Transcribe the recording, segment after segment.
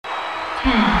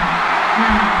10, 9,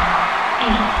 8,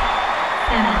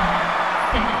 7,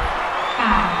 6,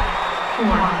 5,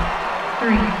 4,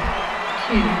 3,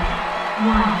 2,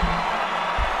 1.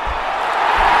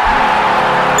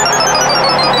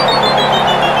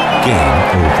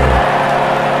 Game over.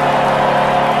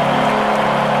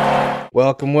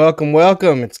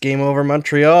 Welcome. It's Game Over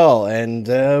Montreal, and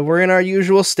we're in our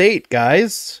usual state,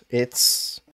 guys.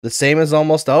 It's the same as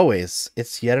almost always.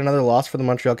 It's yet another loss for the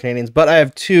Montreal Canadiens, but I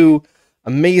have two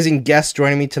amazing guests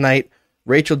joining me tonight.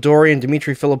 Rachel Dory and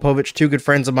Dmitry Filipovich, two good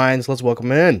friends of mine, so let's welcome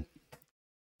them in.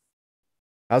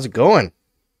 How's it going?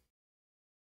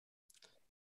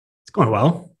 It's going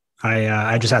well.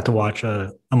 I just had to watch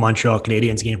a Montreal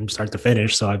Canadiens game from start to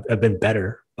finish, so I've been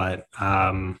better. But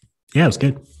yeah, it was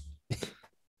good.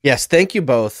 Yes, thank you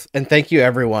both, and thank you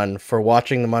everyone for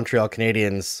watching the Montreal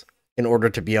Canadiens in order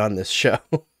to be on this show.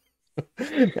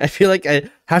 I feel like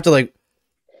I have to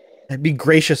be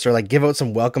gracious or give out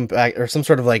some welcome back or some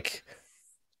sort of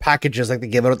packages like they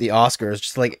give out at the Oscars,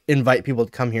 just to invite people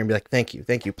to come here and be like, thank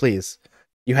you, please.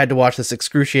 You had to watch this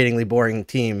excruciatingly boring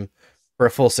team for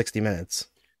a full 60 minutes.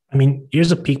 I mean,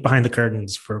 here's a peek behind the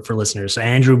curtains for listeners. So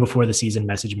Andrew, before the season,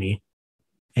 messaged me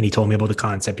and he told me about the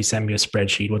concept. He sent me a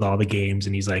spreadsheet with all the games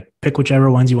and he's like, pick whichever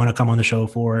ones you want to come on the show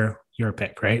for, your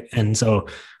pick, right? And so,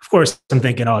 of course, I'm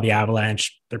thinking, the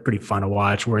Avalanche, they're pretty fun to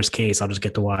watch. Worst case, I'll just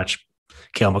get to watch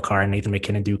Cale Makar and Nathan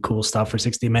MacKinnon do cool stuff for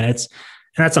 60 minutes.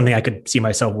 And that's something I could see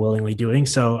myself willingly doing.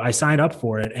 So I signed up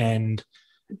for it. And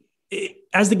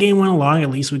as the game went along, at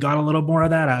least we got a little more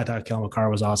of that. I thought Cale Makar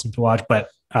was awesome to watch. But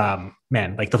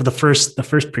man, the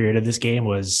first period of this game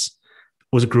was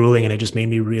grueling, and it just made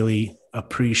me really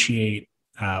appreciate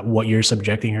what you're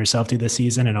subjecting yourself to this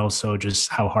season, and also just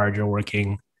how hard you're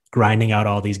working, grinding out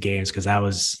all these games, because that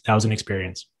was an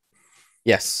experience.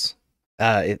 Yes,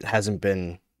 it hasn't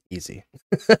been easy.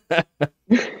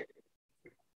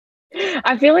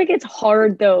 I feel like it's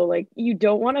hard though. You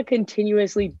don't want to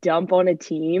continuously dump on a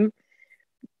team.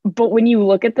 But when you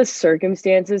look at the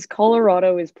circumstances,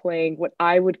 Colorado is playing what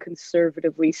I would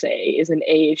conservatively say is an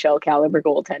AHL caliber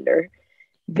goaltender.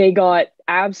 They got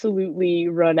absolutely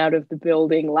run out of the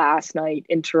building last night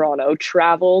in Toronto,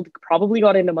 traveled, probably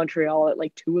got into Montreal at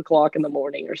 2:00 in the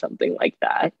morning or something like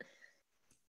that.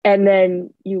 And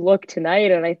then you look tonight,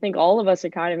 and I think all of us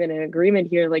are kind of in an agreement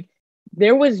here.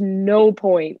 There was no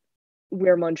point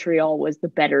where Montreal was the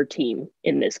better team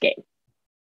in this game.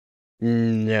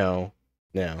 No.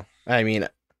 I mean,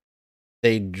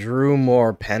 they drew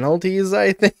more penalties,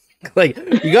 I think.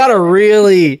 You gotta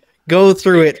really go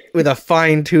through it with a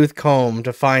fine-tooth comb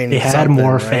to find They had something,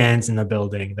 more right? fans in the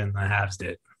building than the Habs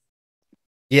did.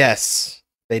 Yes,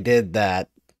 they did that.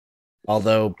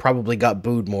 Although probably got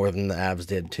booed more than the Avs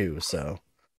did too, so.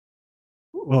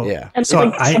 Well, yeah. And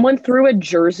so someone threw a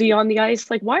jersey on the ice.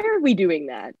 Why are we doing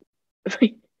that?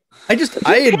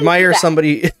 I admire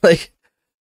somebody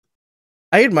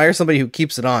I admire somebody who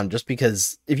keeps it on, just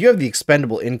because if you have the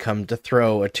expendable income to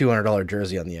throw a $200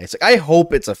 jersey on the ice, I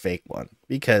hope it's a fake one,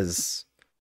 because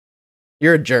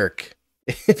you're a jerk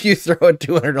if you throw a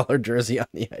 $200 jersey on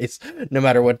the ice, no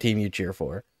matter what team you cheer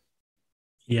for.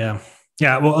 Yeah.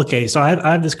 Well, okay. So I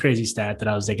have this crazy stat that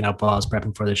I was digging up while I was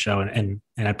prepping for the show, and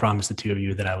I promised the two of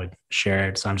you that I would share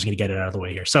it. So I'm just going to get it out of the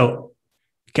way here. So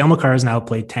Cale Makar has now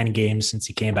played 10 games since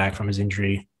he came back from his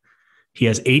injury. He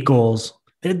has 8 goals.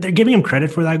 They're giving him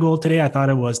credit for that goal today. I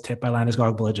thought it was tipped by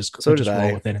Landeskog, but just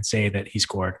roll with it and say that he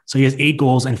scored. So he has 8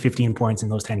 goals and 15 points in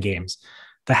those 10 games.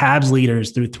 The Habs leaders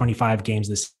through 25 games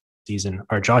this season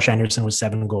are Josh Anderson with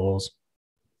 7 goals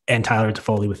and Tyler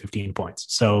Toffoli with 15 points.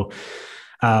 So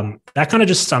that kind of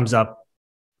just sums up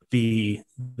the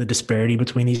disparity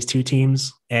between these two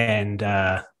teams. And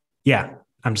I'm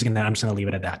just gonna leave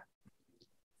it at that.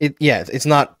 It's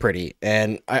not pretty,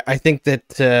 and I think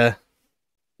that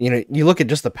you look at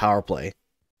just the power play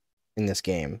in this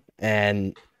game,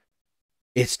 and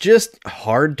it's just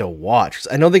hard to watch.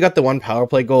 I know they got the one power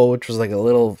play goal, which was a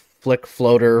little flick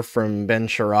floater from Ben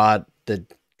Sherratt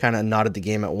that kind of knotted the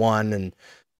game at 1, and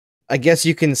I guess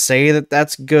you can say that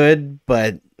that's good,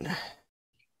 but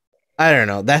I don't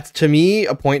know. That's, to me,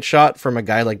 a point shot from a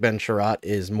guy like Ben Sherratt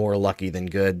is more lucky than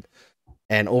good,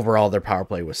 and overall their power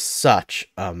play was such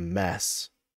a mess.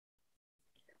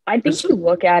 I think you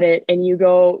look at it and you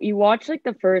watch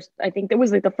the first, I think there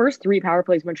was the first 3 power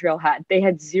plays Montreal had. They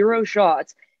had 0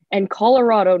 shots, and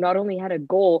Colorado not only had a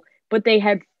goal, but they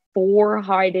had 4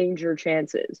 high danger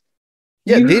chances.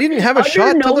 Yeah, they didn't have a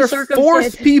shot until their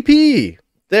 4th PP.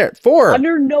 There, 4.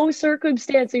 Under no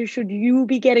circumstances should you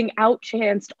be getting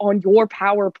outchanced on your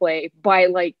power play by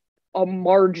a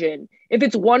margin. If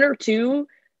it's 1 or 2,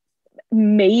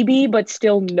 maybe, but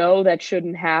still no, that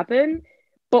shouldn't happen.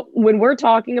 But when we're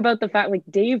talking about the fact, like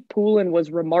Dave Poulin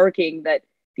was remarking that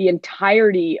the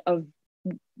entirety of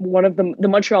one of the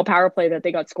Montreal power play that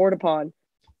they got scored upon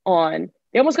on,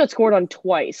 they almost got scored on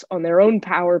twice on their own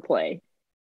power play.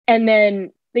 And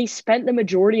then they spent the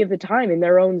majority of the time in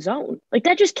their own zone. Like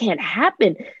that just can't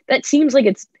happen. That seems like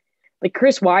it's like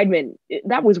Chris Weidman.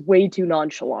 That was way too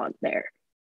nonchalant there.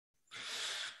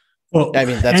 Well, I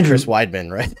mean, that's Andrew, Chris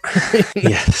Weidman, right?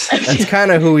 Yes. That's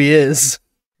kind of who he is.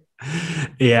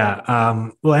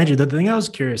 Yeah. Well, Andrew, the thing I was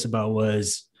curious about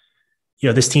was,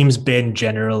 this team's been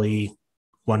generally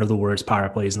one of the worst power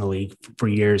plays in the league for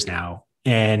years now.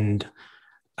 And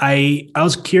I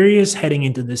was curious heading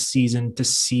into this season to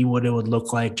see what it would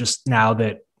look like just now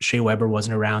that Shea Weber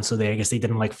wasn't around. So I guess they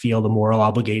didn't like feel the moral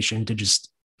obligation to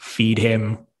just feed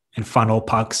him and funnel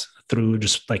pucks through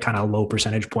just like kind of low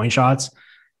percentage point shots.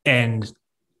 And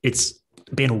it's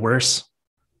been worse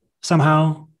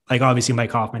somehow. Like obviously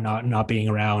Mike Hoffman not being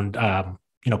around,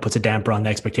 puts a damper on the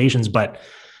expectations, but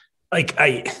like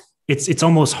it's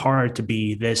almost hard to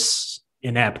be this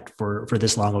inept for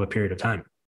this long of a period of time.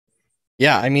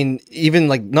 Yeah, I mean, even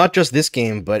like not just this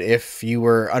game, but if you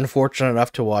were unfortunate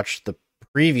enough to watch the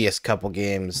previous couple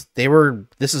games,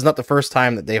 this is not the first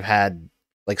time that they've had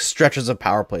like stretches of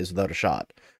power plays without a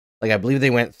shot. Like I believe they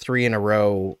went 3 in a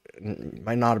row.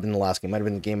 Might not have been the last game, might have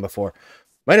been the game before.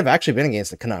 Might have actually been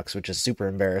against the Canucks, which is super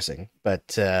embarrassing.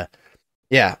 But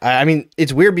yeah, I mean,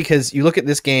 it's weird because you look at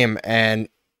this game and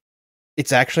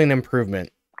it's actually an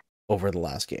improvement over the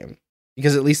last game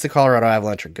because at least the Colorado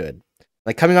Avalanche are good.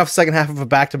 Like coming off the second half of a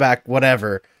back-to-back,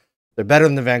 whatever, they're better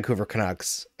than the Vancouver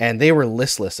Canucks, and they were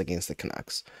listless against the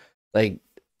Canucks. Like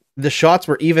the shots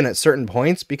were even at certain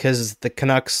points because the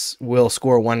Canucks will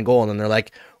score 1 goal and then they're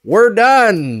like, "We're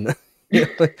done."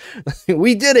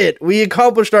 We did it. We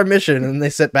accomplished our mission. And they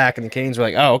sit back and the Canes were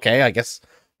like, "Oh, okay, I guess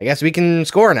we can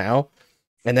score now."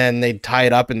 And then they tie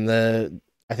it up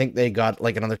I think they got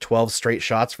like another 12 straight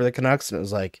shots for the Canucks. And it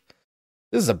was like,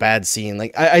 this is a bad scene.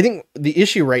 Like, I think the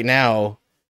issue right now,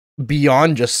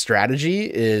 beyond just strategy,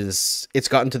 is it's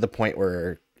gotten to the point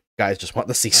where guys just want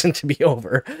the season to be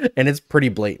over. And it's pretty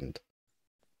blatant.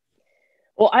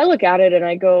 Well, I look at it and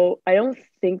I go, I don't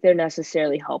think they're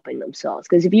necessarily helping themselves.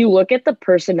 Because if you look at the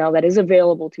personnel that is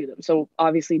available to them, so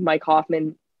obviously Mike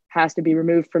Hoffman has to be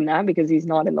removed from that because he's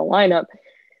not in the lineup.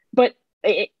 But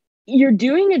you're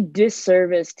doing a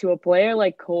disservice to a player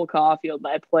like Cole Caulfield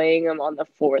by playing him on the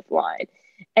 4th line.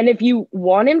 And if you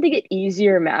want him to get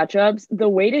easier matchups, the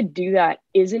way to do that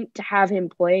isn't to have him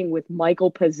playing with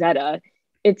Michael Pezzetta.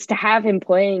 It's to have him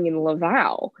playing in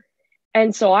Laval.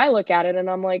 And so I look at it and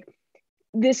I'm like,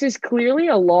 this is clearly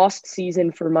a lost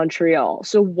season for Montreal.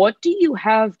 So what do you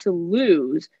have to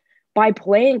lose by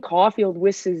playing Caulfield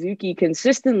with Suzuki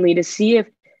consistently to see if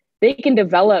they can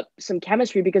develop some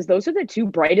chemistry? Because those are the 2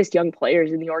 brightest young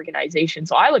players in the organization.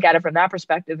 So I look at it from that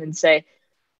perspective and say,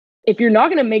 if you're not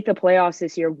going to make the playoffs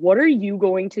this year, what are you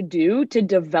going to do to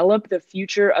develop the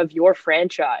future of your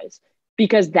franchise?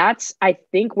 Because that's, I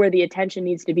think, where the attention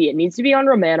needs to be. It needs to be on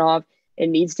Romanov. It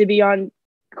needs to be on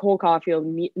Cole Caulfield,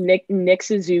 Nick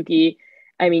Suzuki.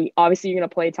 I mean, obviously you're going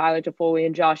to play Tyler Toffoli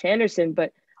and Josh Anderson,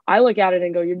 but I look at it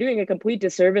and go, you're doing a complete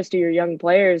disservice to your young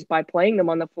players by playing them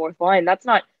on the 4th line. That's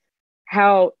not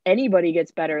how anybody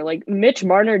gets better. Like Mitch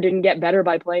Marner didn't get better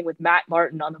by playing with Matt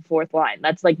Martin on the 4th line.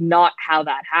 That's like not how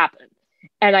that happened.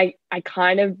 And I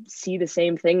kind of see the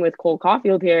same thing with Cole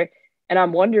Caulfield here. And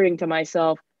I'm wondering to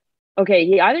myself, okay,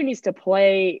 he either needs to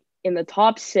play in the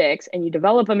top 6 and you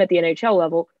develop him at the NHL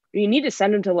level, or you need to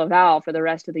send him to Laval for the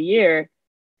rest of the year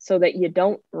so that you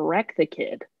don't wreck the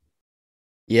kid.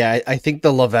 Yeah, I think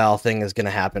the Laval thing is going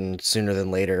to happen sooner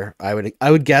than later. I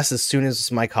would guess as soon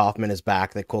as Mike Hoffman is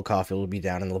back that Cole Caulfield will be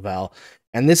down in Laval.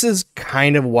 And this is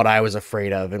kind of what I was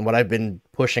afraid of and what I've been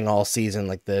pushing all season,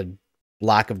 like the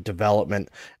lack of development.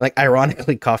 Like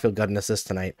ironically, Caulfield got an assist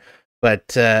tonight.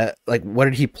 But like what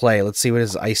did he play? Let's see what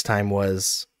his ice time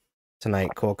was tonight.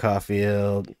 Cole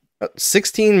Caulfield,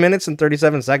 16 minutes and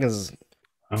 37 seconds.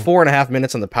 4.5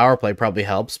 minutes on the power play probably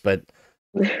helps, but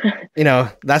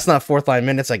that's not 4th line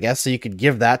minutes, I guess. So you could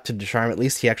give that to Ducharme. At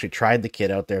least he actually tried the kid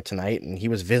out there tonight, and he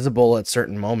was visible at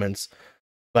certain moments.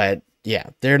 But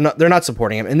yeah, they're not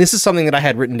supporting him. And this is something that I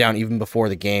had written down even before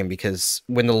the game, because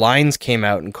when the lines came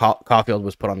out and Caulfield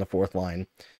was put on the 4th line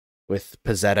with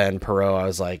Pezzetta and Perreault, I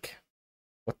was like,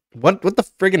 what the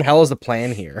friggin' hell is the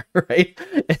plan here, right?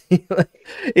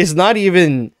 It's not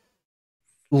even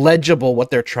legible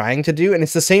what they're trying to do, and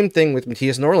it's the same thing with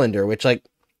Mattias Norlinder, which like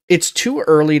it's too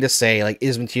early to say like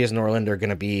is Mattias Norlinder going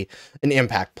to be an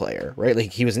impact player, right?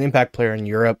 Like he was an impact player in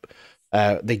Europe.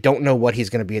 They don't know what he's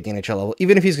going to be at the NHL level,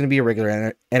 even if he's going to be a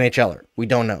regular NHLer. We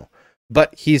don't know,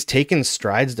 but he's taken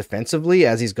strides defensively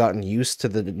as he's gotten used to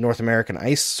the North American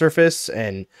ice surface.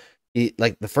 And he,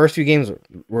 like, the first few games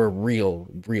were real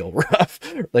rough,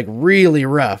 like really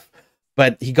rough,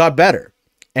 but he got better.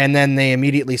 And then they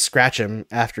immediately scratch him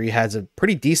after he has a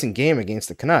pretty decent game against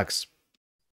the Canucks.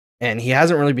 And he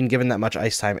hasn't really been given that much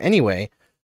ice time anyway.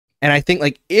 And I think,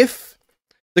 like, if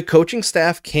the coaching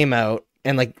staff came out,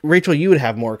 and, like, Rachel, you would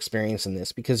have more experience in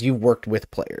this because you worked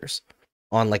with players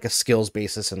on, like, a skills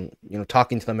basis and, you know,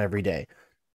 talking to them every day.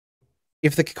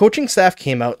 If the coaching staff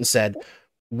came out and said,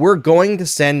 we're going to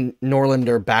send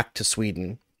Norlinder back to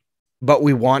Sweden, but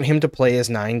we want him to play his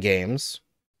 9 games,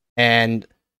 and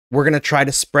we're going to try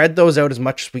to spread those out as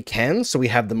much as we can so we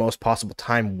have the most possible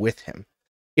time with him.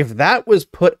 If that was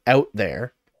put out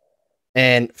there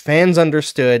and fans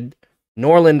understood,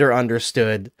 Norlinder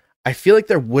understood, I feel like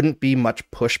there wouldn't be much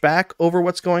pushback over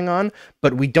what's going on,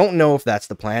 but we don't know if that's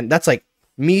the plan. That's like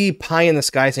me pie in the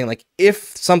sky saying, like, if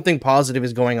something positive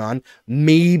is going on,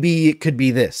 maybe it could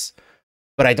be this,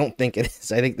 but I don't think it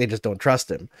is. I think they just don't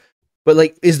trust him. But,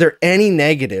 like, is there any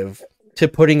negative to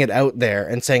putting it out there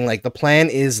and saying, like, the plan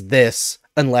is this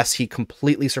unless he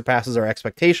completely surpasses our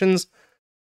expectations?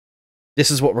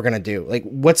 This is what we're going to do. Like,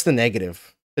 what's the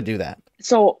negative to do that?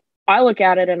 So I look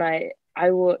at it, and I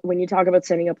will, when you talk about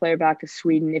sending a player back to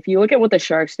Sweden, if you look at what the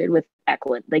Sharks did with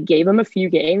Eklund, they gave him a few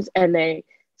games and they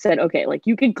said, okay, like,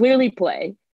 you can clearly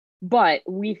play, but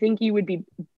we think you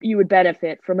would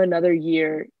benefit from another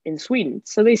year in Sweden.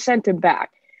 So they sent him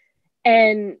back.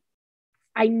 And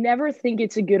I never think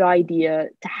it's a good idea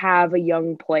to have a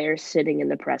young player sitting in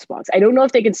the press box. I don't know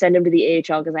if they can send him to the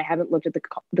AHL because I haven't looked at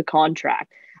the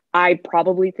contract. I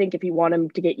probably think if you want him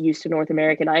to get used to North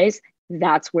American ice,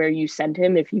 that's where you send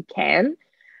him if you can.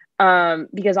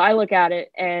 Because I look at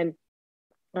it and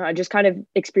just kind of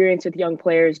experience with young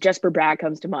players. Jesper Brad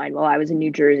comes to mind while I was in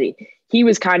New Jersey. He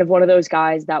was kind of one of those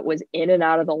guys that was in and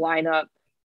out of the lineup.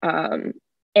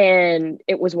 And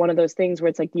it was one of those things where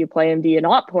it's like, do you play him? Do you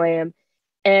not play him?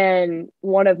 And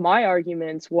one of my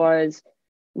arguments was,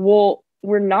 well,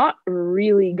 we're not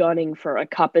really gunning for a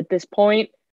cup at this point,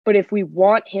 but if we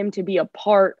want him to be a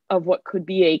part of what could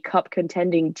be a cup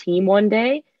contending team one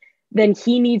day, then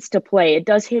he needs to play. It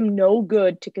does him no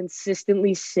good to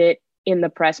consistently sit in the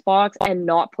press box and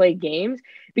not play games,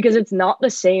 because it's not the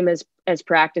same as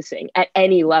practicing at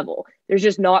any level. There's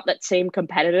just not that same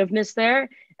competitiveness there.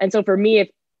 And so for me,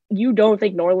 if you don't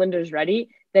think Norlinder's ready,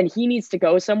 then he needs to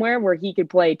go somewhere where he could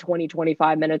play 20,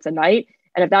 25 minutes a night.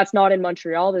 And if that's not in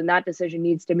Montreal, then that decision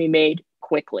needs to be made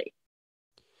quickly.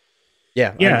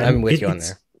 Yeah, I'm with you on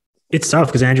there. It's tough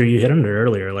because, Andrew, you hit on it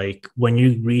earlier. Like, when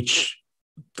you reach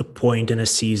the point in a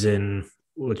season,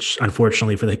 which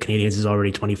unfortunately for the Canadians is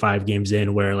already 25 games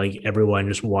in, where, like, everyone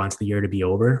just wants the year to be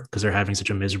over because they're having such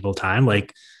a miserable time.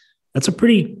 Like, that's a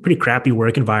pretty crappy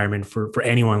work environment for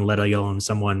anyone, let alone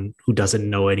someone who doesn't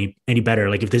know any better.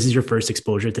 Like, if this is your first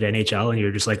exposure to the NHL and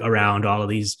you're just, like, around all of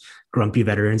these grumpy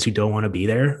veterans who don't want to be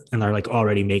there and are, like,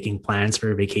 already making plans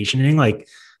for vacationing, like,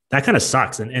 that kind of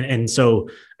sucks. And so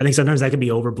I think sometimes that can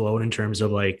be overblown in terms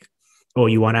of, like, oh,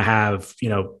 you want to have, you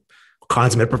know,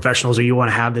 consummate professionals, or you want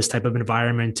to have this type of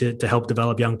environment to help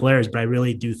develop young players. But I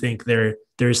really do think there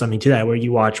is something to that, where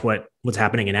you watch what's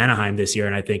happening in Anaheim this year.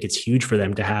 And I think it's huge for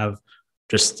them to have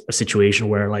just a situation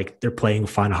where, like, they're playing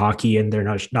fun hockey and they're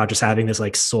not just having this,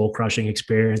 like, soul crushing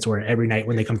experience where every night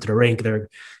when they come to the rink, they're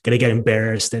going to get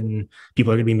embarrassed and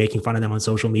people are going to be making fun of them on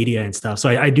social media and stuff. So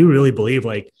I do really believe,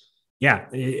 like, yeah,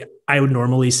 I would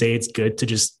normally say it's good to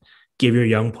just give your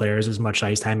young players as much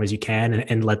ice time as you can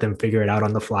and let them figure it out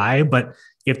on the fly. But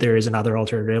if there is another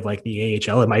alternative like the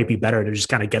AHL, it might be better to just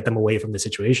kind of get them away from the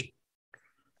situation.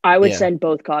 I would send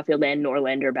both Caulfield and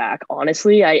Norlinder back.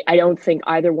 Honestly, I don't think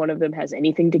either one of them has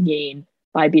anything to gain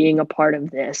by being a part of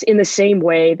this, in the same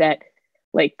way that,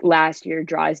 like, last year,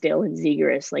 Drysdale and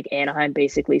Zegras, like, Anaheim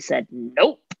basically said,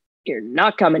 nope, you're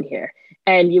not coming here.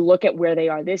 And you look at where they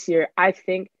are this year, I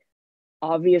think,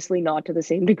 obviously not to the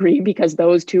same degree because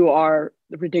those two are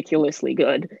ridiculously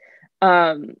good.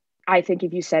 I think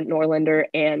if you sent Norlinder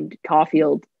and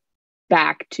Caulfield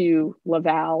back to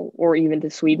Laval or even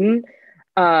to Sweden,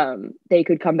 they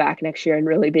could come back next year and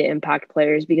really be impact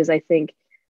players, because I think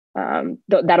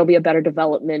that'll be a better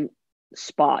development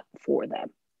spot for them.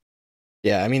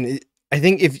 Yeah, I mean, I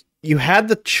think if you had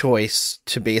the choice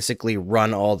to basically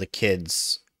run all the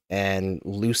kids and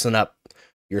loosen up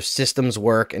your systems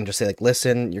work and just say, like,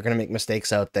 listen, you're going to make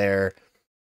mistakes out there,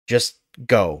 just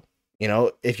go. You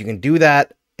know, if you can do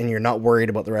that and you're not worried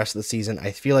about the rest of the season,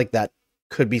 I feel like that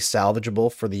could be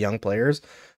salvageable for the young players.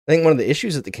 I think one of the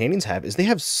issues that the Canadians have is they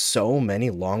have so many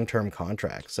long-term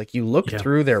contracts. Like, you look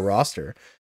through their roster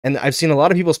And I've seen a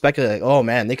lot of people speculate, like, oh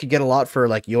man, they could get a lot for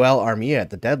like Yoel Armia at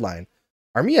the deadline.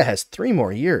 Armia has 3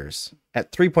 more years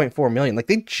at 3.4 million. Like,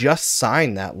 they just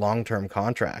signed that long-term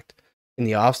contract in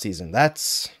the offseason.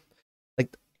 That's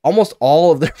like almost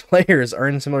all of their players are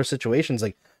in similar situations.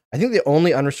 Like, I think the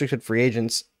only unrestricted free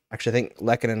agents, actually, I think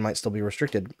Lehkonen might still be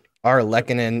restricted, are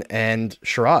Lehkonen and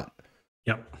Sherratt.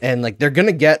 Yep. And like, they're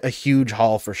gonna get a huge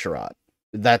haul for Sherratt.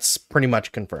 That's pretty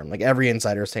much confirmed. Like, every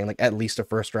insider is saying like at least a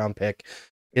first round pick.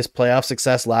 His playoff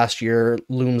success last year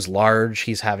looms large.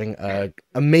 He's having an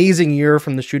amazing year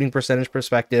from the shooting percentage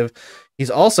perspective.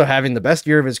 He's also having the best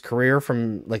year of his career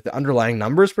from like the underlying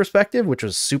numbers perspective, which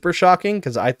was super shocking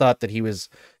because I thought that he was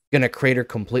going to crater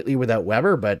completely without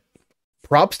Weber, but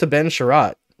props to Ben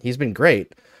Sherratt. He's been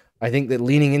great. I think that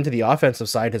leaning into the offensive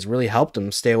side has really helped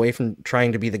him stay away from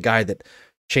trying to be the guy that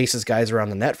chases guys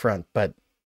around the net front. But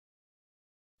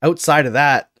outside of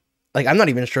that, like, I'm not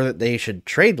even sure that they should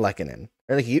trade Lehkonen.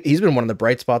 Like, he's been one of the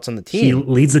bright spots on the team. He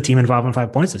leads the team in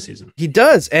 5-on-5 points this season. He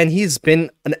does, and he's been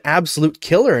an absolute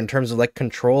killer in terms of like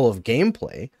control of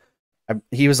gameplay.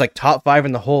 He was like top 5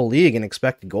 in the whole league in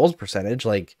expected goals percentage.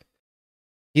 Like,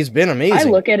 he's been amazing.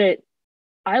 I look at it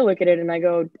and I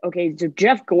go, okay, so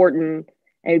Jeff Gorton,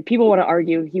 and people want to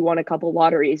argue he won a couple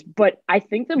lotteries, but I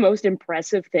think the most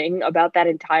impressive thing about that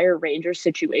entire Rangers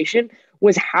situation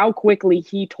was how quickly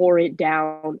he tore it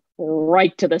down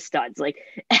right to the studs. Like,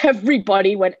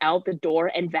 everybody went out the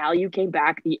door and value came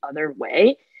back the other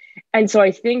way. And so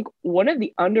I think one of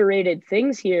the underrated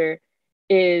things here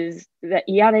is that,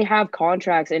 yeah, they have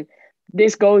contracts, and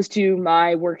this goes to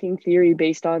my working theory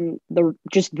based on the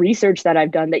just research that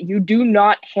I've done, that you do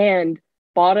not hand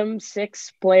bottom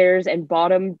 6 players and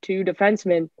bottom 2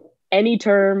 defensemen any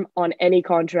term on any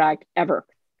contract ever.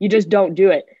 You just don't do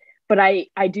it. But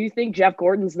I do think Jeff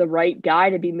Gorton's the right guy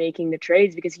to be making the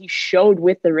trades, because he showed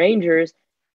with the Rangers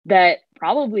that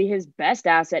probably his best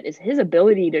asset is his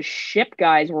ability to ship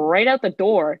guys right out the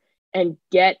door and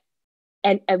get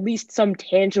at least some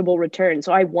tangible return.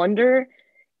 So I wonder,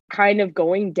 kind of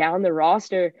going down the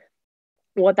roster,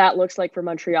 what that looks like for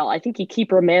Montreal. I think you keep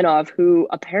Romanov, who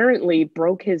apparently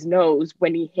broke his nose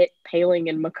when he hit Paling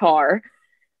and Makar,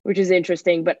 which is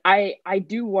interesting. But I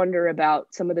do wonder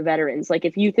about some of the veterans. Like,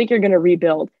 if you think you're going to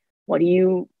rebuild, are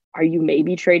you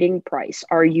maybe trading Price?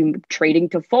 Are you trading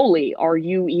Toffoli? Are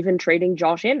you even trading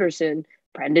Josh Anderson,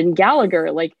 Brendan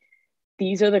Gallagher? Like,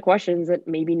 these are the questions that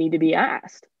maybe need to be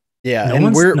asked. Yeah,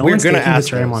 we're going to ask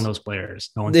term on those players.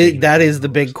 That is the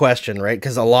big question, right?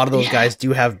 Because a lot of those guys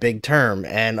do have big term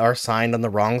and are signed on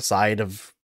the wrong side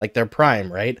of like their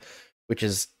prime, right? Which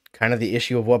is kind of the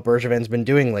issue of what Bergevin's been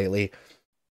doing lately.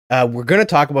 We're going to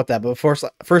talk about that, but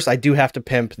first, I do have to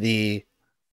pimp the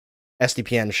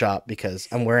SDPN shop because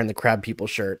I'm wearing the Crab People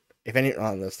shirt. If any,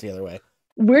 that's the other way.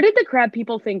 Where did the Crab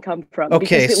People thing come from?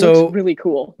 Okay, because it so looks really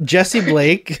cool. Jesse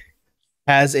Blake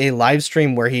has a live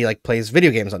stream where he like plays video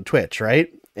games on Twitch,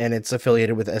 right? And it's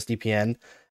affiliated with SDPN.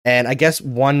 And I guess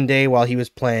one day while he was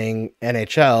playing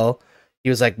NHL,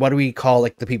 he was like, what do we call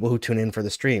like the people who tune in for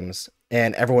the streams?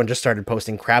 And everyone just started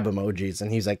posting crab emojis,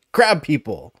 and he's like, Crab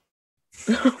People.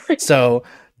 So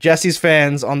Jesse's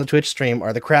fans on the Twitch stream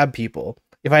are the Crab People.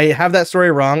 If I have that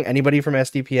story wrong, anybody from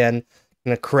SDPN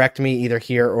can correct me either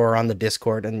here or on the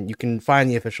Discord, and you can find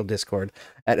the official Discord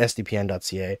at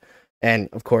sdpn.ca. And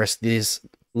of course, these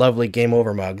lovely Game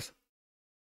Over mugs.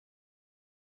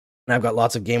 And I've got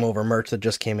lots of Game Over merch that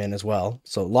just came in as well.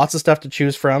 So lots of stuff to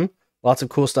choose from. Lots of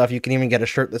cool stuff. You can even get a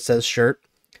shirt that says shirt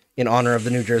in honor of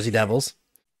the New Jersey Devils.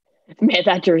 Man,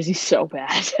 that jersey's so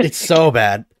bad. It's so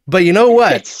bad. But you know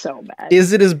what? It's so bad.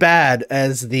 Is it as bad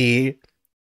as the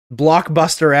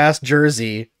blockbuster ass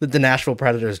jersey that the Nashville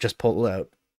Predators just pulled out?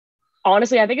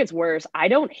 Honestly, I think it's worse. I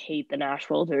don't hate the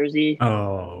Nashville jersey.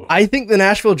 Oh, I think the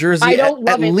Nashville jersey, I don't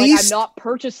love at it. least, Like, I'm not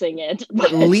purchasing it.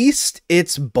 at least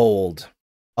it's bold.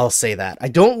 I'll say that. I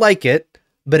don't like it,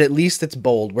 but at least it's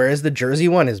bold. Whereas the jersey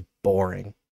one is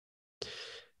boring.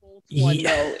 One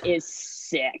though is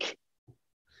sick.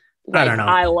 I don't know.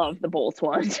 I love the Bolts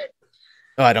ones.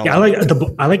 Oh, I don't. Yeah,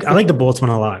 I like the Bolts one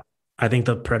a lot. I think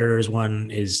the Predators one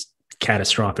is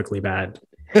catastrophically bad.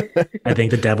 I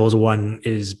think the Devils one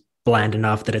is bland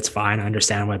enough that it's fine. I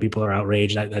understand why people are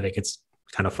outraged. I think it's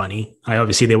kind of funny.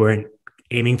 Obviously they weren't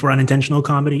aiming for unintentional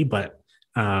comedy, but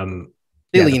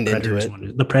They leaned into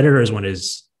it. The Predators one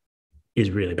is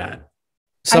really bad.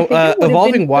 So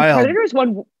Evolving Wild. The Predators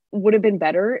one would have been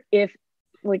better if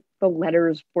like the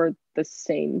letters were the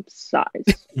same size.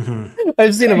 Mm-hmm.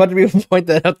 I've seen a bunch of people point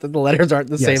that out, that the letters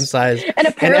aren't the same size. And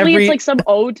apparently every- it's like some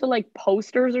ode to like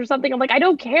posters or something. I'm like, I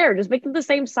don't care. Just make them the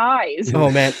same size.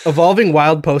 Oh man, Evolving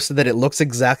Wild posted that it looks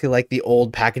exactly like the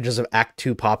old packages of Act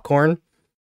 2 popcorn.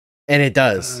 And it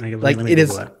does. Let me It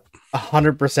is Google it.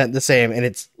 100% the same, and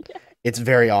it's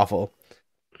very awful.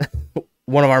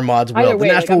 One of our mods, Either Will. way,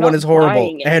 The like, Nashville I'm one not is horrible.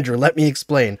 buying it. Andrew, let me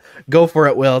explain. Go for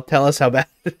it, Will. Tell us how bad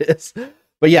it is.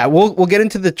 But yeah, we'll get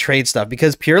into the trade stuff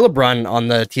because Pierre LeBrun on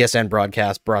the TSN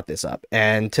broadcast brought this up.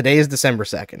 And today is December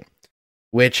 2nd,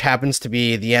 which happens to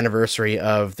be the anniversary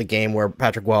of the game where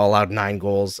Patrick Roy allowed 9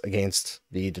 goals against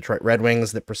the Detroit Red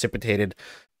Wings that precipitated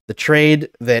the trade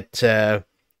that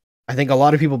I think a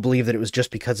lot of people believe that it was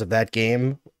just because of that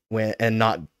game and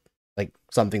not like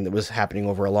something that was happening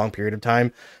over a long period of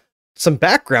time. Some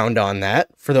background on that,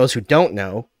 for those who don't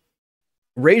know,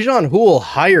 Réjean Houle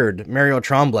hired Mario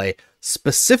Tremblay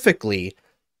specifically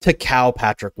to cow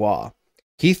Patrick Roy.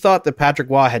 He thought that Patrick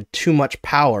Roy had too much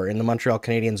power in the Montreal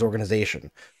Canadiens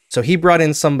organization. So he brought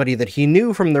in somebody that he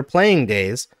knew from their playing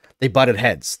days. They butted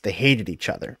heads. They hated each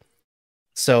other.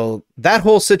 So that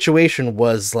whole situation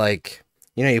was like,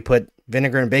 you put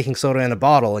vinegar and baking soda in a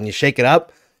bottle and you shake it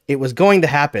up. It was going to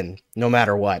happen no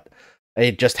matter what.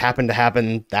 It just happened to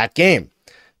happen that game.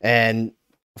 And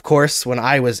of course, when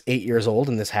I was 8 years old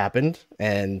and this happened,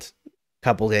 and a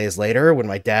couple days later, when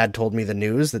my dad told me the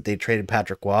news that they traded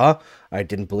Patrick Roy, I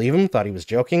didn't believe him, thought he was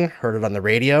joking, heard it on the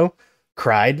radio,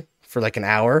 cried for like an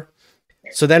hour.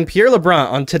 So then Pierre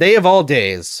LeBrun, on Today of All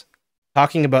Days,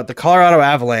 talking about the Colorado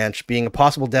Avalanche being a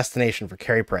possible destination for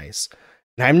Carey Price.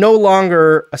 And I'm no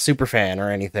longer a super fan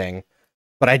or anything,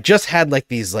 but I just had like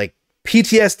these like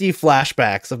PTSD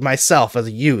flashbacks of myself as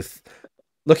a youth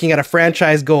looking at a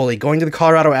franchise goalie going to the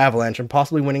Colorado Avalanche and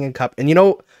possibly winning a cup. And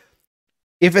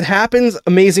if it happens,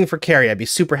 amazing for Carey. I'd be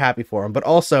super happy for him. But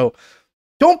also,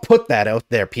 don't put that out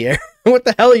there, Pierre. What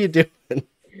the hell are you doing?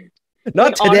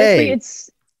 Not today.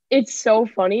 Honestly, it's so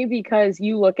funny because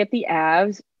you look at the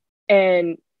Avs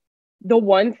and the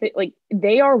one thing, like,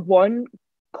 they are one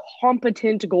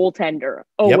competent goaltender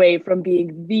away from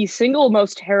being the single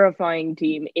most terrifying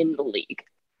team in the league.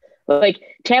 Like,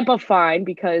 Tampa, fine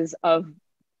because of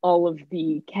all of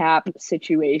the cap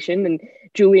situation, and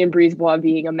Julien Brisebois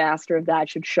being a master of that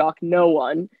should shock no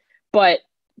one. But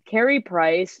Carey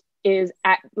Price is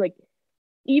at, like,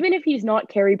 even if he's not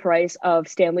Carey Price of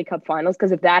Stanley Cup Finals,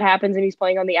 because if that happens and he's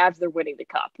playing on the Avs, they're winning the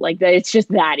cup. Like, it's just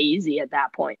that easy at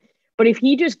that point. But if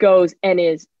he just goes and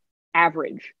is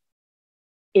average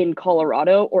in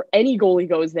Colorado, or any goalie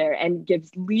goes there and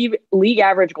gives league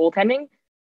average goaltending,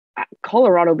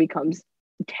 Colorado becomes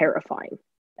terrifying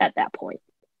at that point.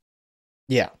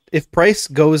 Yeah. If Price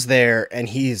goes there and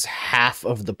he's half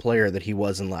of the player that he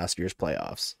was in last year's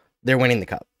playoffs, they're winning the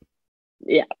cup.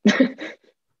 Yeah.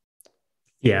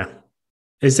 Yeah.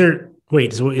 Is there,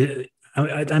 wait, so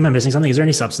am I missing something? Is there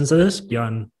any substance to this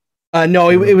beyond? No,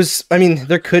 it was, I mean,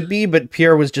 there could be, but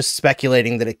Pierre was just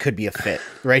speculating that it could be a fit,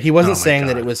 right? He wasn't saying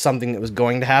that it was something that was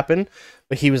going to happen,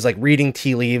 but he was like reading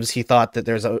tea leaves. He thought that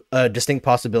there's a distinct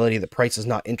possibility that Price is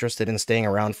not interested in staying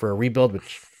around for a rebuild,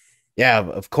 which, yeah,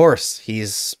 of course.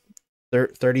 He's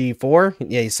 34.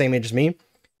 Yeah, he's the same age as me.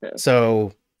 Yeah.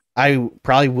 So I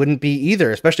probably wouldn't be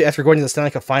either, especially after going to the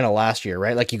Stanley Cup final last year,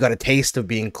 right? Like, you got a taste of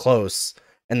being close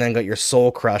and then got your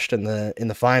soul crushed in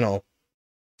the final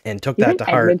and took that to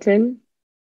heart. Edmonton,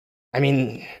 I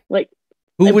mean, like,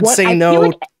 who would say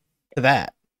no to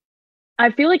that?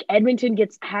 I feel like Edmonton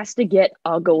has to get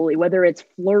a goalie, whether it's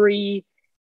Fleury,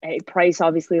 Price,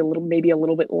 obviously maybe a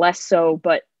little bit less so,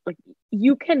 but like,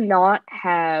 you cannot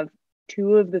have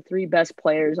two of the three best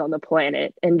players on the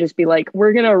planet and just be like,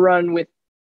 we're gonna run with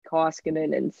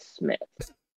Koskinen and Smith.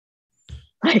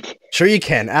 Like, sure you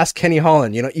can. Ask Kenny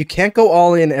Holland. You can't go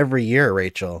all in every year,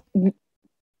 Rachel.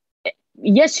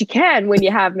 Yes, you can when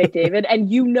you have McDavid, and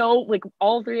like,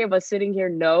 all three of us sitting here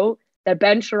know that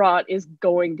Ben Sherratt is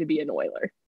going to be an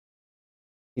Oiler.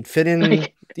 He'd fit in.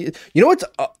 Like, what's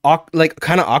like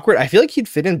kind of awkward? I feel like he'd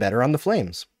fit in better on the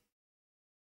Flames.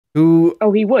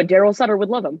 Oh, he would. Daryl Sutter would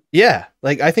love him. Yeah,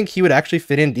 like, I think he would actually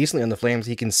fit in decently on the Flames.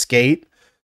 He can skate.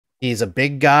 He's a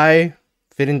big guy.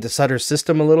 Fit into Sutter's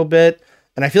system a little bit,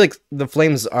 and I feel like the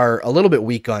Flames are a little bit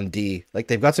weak on D. Like,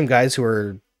 they've got some guys who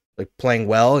are like playing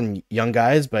well and young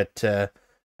guys, but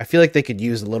I feel like they could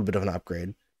use a little bit of an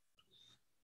upgrade.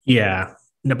 Yeah,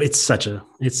 no, but it's such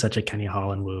a Kenny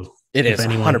Holland move. It is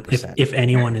 100%. If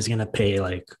anyone is gonna pay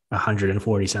like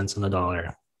 140 cents on the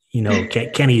dollar,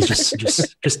 Kenny's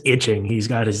just itching. He's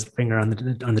got his finger on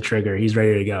the trigger. He's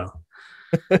ready to go.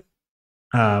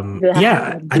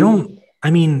 Yeah,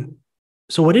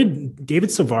 so what did David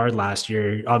Savard last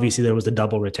year? Obviously, there was the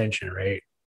double retention, right?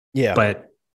 Yeah, but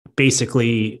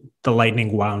basically, the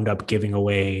Lightning wound up giving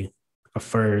away a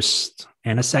first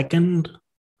and a second.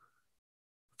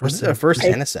 Was it a first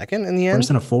and a second in the end? First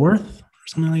and a fourth?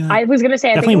 something like that. I was gonna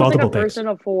say, I think Definitely it was like a multiple first picks. and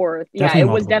a fourth. Yeah, Definitely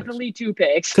it was multiple picks. definitely 2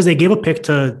 picks Because they gave a pick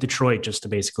to Detroit just to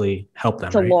basically help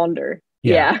them, to right? launder.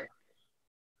 Yeah.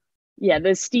 Yeah,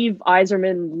 the Steve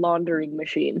Eiserman laundering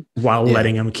machine. While Yeah.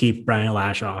 letting them keep Brian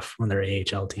Lash off on their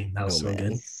AHL team. That was Oh, so man.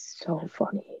 good. So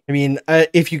funny. I mean,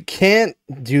 if you can't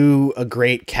do a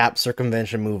great cap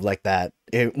circumvention move like that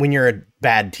when you're a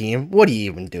bad team, what are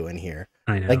you even doing here?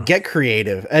 I know. Like, get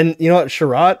creative. And you know what,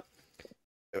 Sherratt,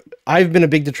 I've been a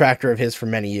big detractor of his for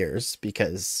many years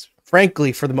because,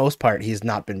 frankly, for the most part, he's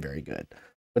not been very good.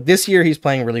 But this year, he's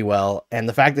playing really well. And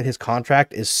the fact that his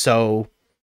contract is so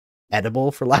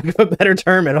edible, for lack of a better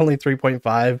term, at only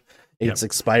 3.5, it's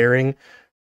expiring.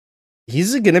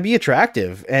 He's going to be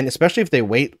attractive. And especially if they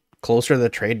wait closer to the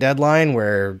trade deadline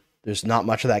where there's not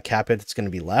much of that cap hit that's going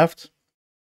to be left,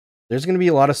 there's going to be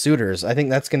a lot of suitors. I think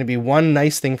that's going to be one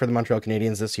nice thing for the Montreal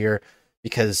Canadiens this year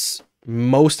because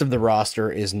most of the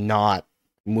roster is not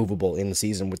movable in the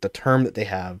season with the term that they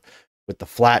have, with the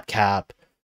flat cap,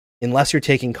 unless you're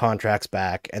taking contracts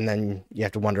back. And then you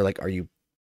have to wonder, like, are you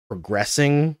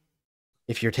progressing?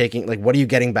 If you're taking, like, what are you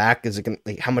getting back? Is it going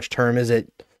like, how much term is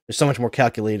it? There's so much more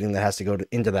calculating that has to go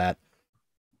into that.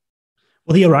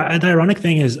 Well, the ironic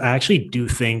thing is, I actually do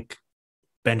think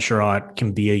Ben Sherratt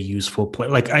can be a useful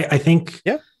player. Like, I think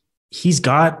he's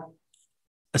got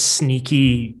a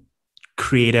sneaky,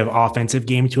 creative offensive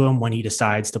game to him when he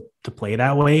decides to play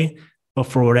that way. But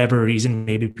for whatever reason,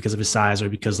 maybe because of his size or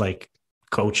because like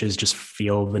coaches just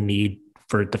feel the need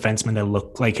for defensemen that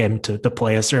look like him to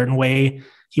play a certain way,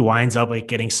 he winds up like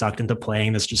getting sucked into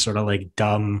playing this just sort of like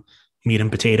dumb meat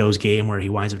and potatoes game where he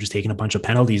winds up just taking a bunch of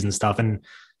penalties and stuff. And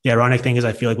the ironic thing is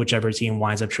I feel like whichever team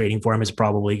winds up trading for him is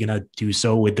probably going to do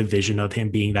so with the vision of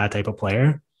him being that type of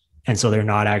player. And so they're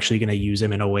not actually going to use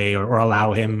him in a way or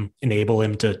enable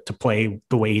him to play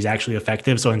the way he's actually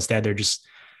effective. So instead they're just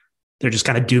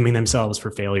kind of dooming themselves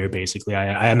for failure. Basically,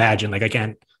 I imagine like,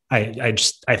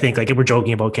 I think like if we're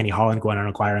joking about Kenny Holland going out and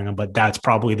acquiring him, but that's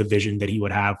probably the vision that he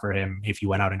would have for him if he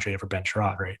went out and traded for Ben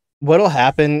Sherratt, right? What'll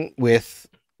happen with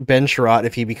Ben Sherratt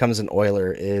if he becomes an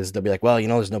Oiler is they'll be like, well, you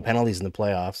know, there's no penalties in the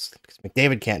playoffs because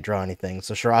McDavid can't draw anything,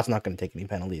 so Sherratt's not going to take any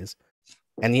penalties.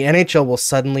 And the NHL will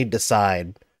suddenly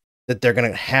decide that they're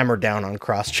going to hammer down on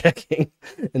cross-checking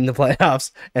in the playoffs,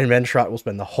 and Ben Sherratt will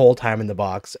spend the whole time in the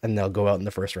box, and they'll go out in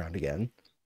the first round again.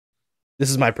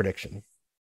 This is my prediction.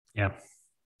 Yeah.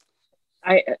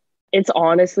 It's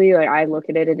honestly like I look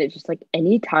at it and it's just like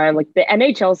anytime like the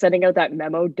NHL sending out that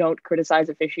memo, don't criticize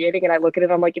officiating, and I look at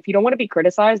it, I'm like, if you don't want to be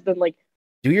criticized, then like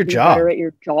do your be job. better at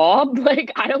your job.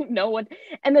 Like I don't know what.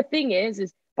 And the thing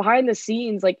is behind the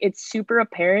scenes, like it's super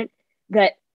apparent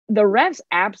that the refs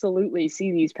absolutely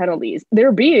see these penalties.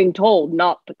 They're being told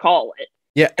not to call it.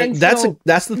 Yeah, and that's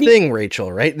the thing,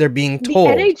 Rachel, right? They're being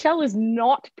told. The NHL is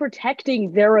not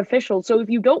protecting their officials. So if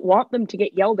you don't want them to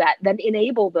get yelled at, then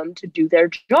enable them to do their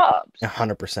jobs.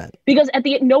 100%. Because at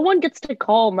the end, no one gets to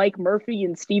call Mike Murphy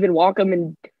and Stephen Walkham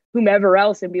and whomever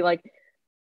else and be like,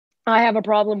 I have a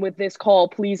problem with this call.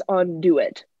 Please undo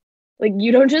it. Like,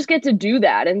 you don't just get to do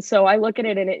that. And so I look at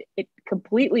it and it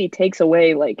completely takes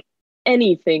away like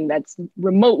anything that's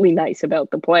remotely nice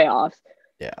about the playoffs.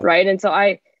 Yeah. Right. And so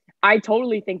I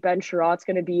totally think Ben Sherratt's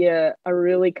going to be a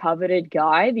really coveted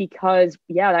guy because,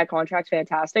 yeah, that contract's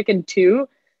fantastic. And two,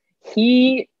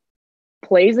 he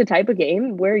plays the type of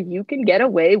game where you can get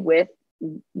away with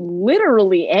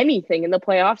literally anything in the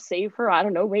playoffs, save for, I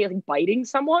don't know, maybe like biting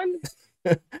someone.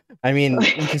 I mean,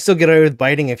 you can still get away with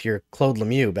biting if you're Claude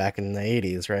Lemieux back in the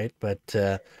 80s, right? But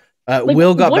like,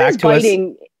 Will got back to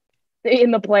biting us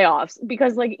in the playoffs,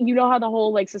 because like you know how the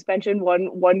whole like suspension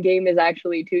one game is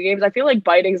actually 2 games. I feel like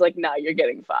biting's like, nah, you're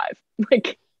getting 5.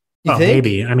 Like, you think?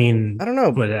 Maybe. I mean, I don't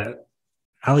know, but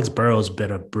Alex Burrows bit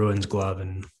a Bruins glove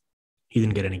and he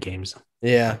didn't get any games.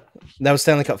 Yeah, that was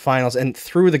Stanley Cup Finals and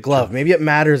through the glove. Maybe it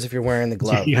matters if you're wearing the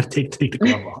glove. You got to take the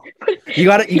glove off. You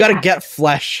got to get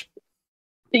flesh.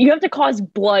 You have to cause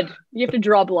blood. You have to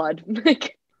draw blood.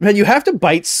 Like, Man, you have to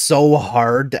bite so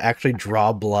hard to actually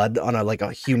draw blood on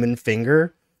a human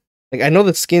finger. Like, I know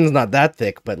the skin's not that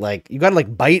thick, but like you gotta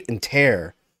like bite and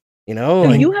tear. You know,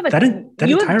 like, you have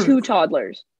have 2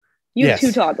 toddlers. You have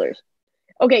 2 toddlers.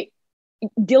 Okay,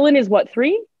 Dylan is what,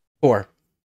 3? 4.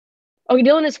 Okay,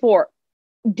 Dylan is 4.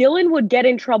 Dylan would get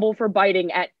in trouble for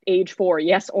biting at age 4,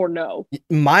 yes or no?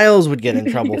 Miles would get in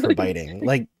trouble for biting.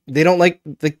 Like, they don't like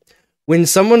when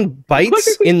someone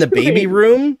bites in the baby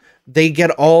room, they get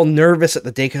all nervous at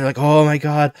the daycare. They're like, oh my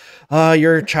God,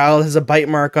 your child has a bite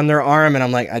mark on their arm. And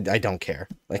I'm like, I don't care.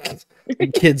 Like,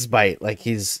 kids bite. Like,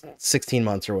 he's 16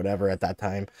 months or whatever at that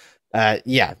time.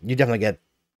 Yeah, you definitely get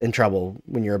in trouble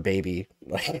when you're a baby.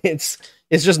 Like it's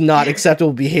just not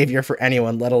acceptable behavior for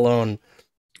anyone, let alone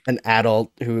an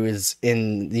adult who is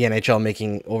in the NHL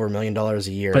making over $1 million a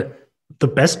year. But the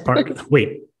best part,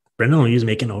 wait, Brendan Lemieux's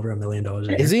making over $1 million a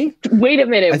year. Is he? Wait a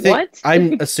minute, I think, what?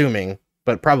 I'm assuming,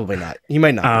 but probably not. He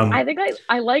might not. I think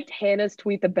I liked Hannah's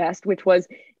tweet the best, which was,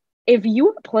 if you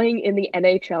are playing in the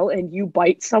NHL and you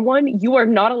bite someone, you are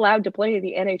not allowed to play in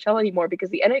the NHL anymore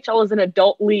because the NHL is an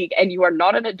adult league and you are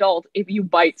not an adult if you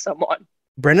bite someone.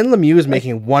 Brendan Lemieux is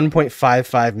making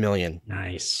 $1.55 million.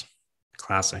 Nice.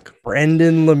 Classic.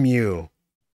 Brendan Lemieux.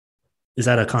 Is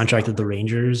that a contract that the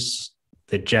Rangers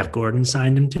that Jeff Gordon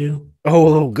signed him to?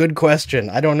 Oh, good question.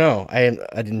 I don't know. I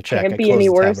didn't check. Can't be any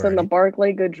worse than the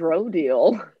Barclay Goodrow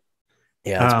deal.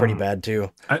 Yeah, that's pretty bad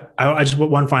too. I just put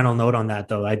one final note on that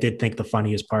though. I did think the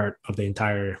funniest part of the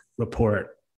entire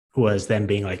report was them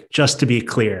being like, just to be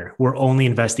clear, we're only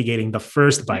investigating the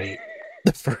first bite.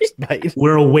 The first bite.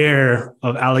 We're aware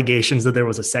of allegations that there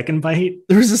was a second bite.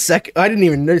 There was a second. I didn't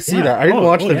even see that. I didn't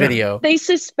watch the video. They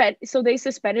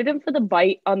suspended him for the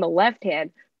bite on the left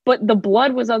hand, but the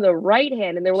blood was on the right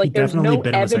hand, and they were like, "There's no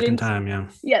bit evidence." Him a second time,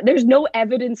 yeah, there's no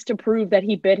evidence to prove that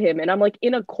he bit him, and I'm like,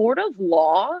 in a court of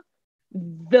law,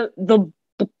 the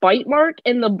bite mark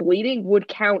and the bleeding would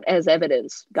count as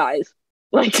evidence, guys.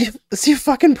 Like, is he a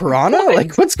fucking piranha? What?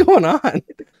 Like, what's going on?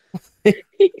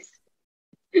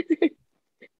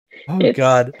 Oh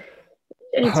God,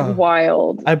 it's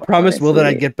wild. I promised Will that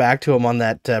I'd get back to him on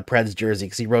that Preds jersey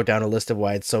because he wrote down a list of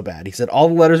why it's so bad. He said all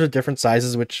the letters are different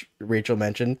sizes, which Rachel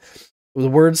mentioned. The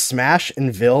words "smash"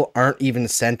 and "Ville" aren't even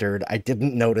centered. I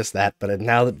didn't notice that, but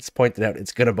now that it's pointed out,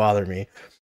 it's gonna bother me.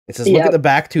 It says, look at the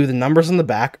back too. The numbers on the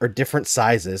back are different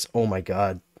sizes. Oh my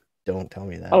God. Don't tell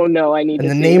me that. Oh no, I need and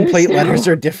to the nameplate letters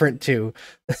are different too.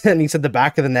 And he said the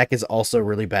back of the neck is also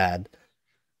really bad.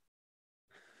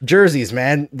 Jerseys,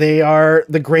 man. They are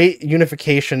the great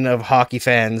unification of hockey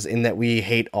fans in that we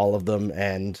hate all of them,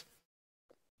 and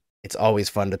it's always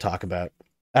fun to talk about.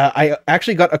 I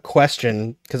actually got a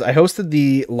question because I hosted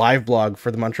the live blog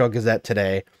for the Montreal Gazette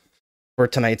today for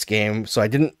tonight's game, so I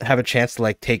didn't have a chance to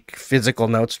like take physical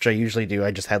notes, which I usually do.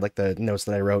 I just had like the notes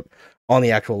that I wrote on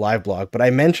the actual live blog, but I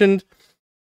mentioned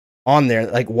on there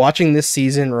like watching this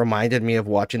season reminded me of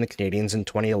watching the Canadiens in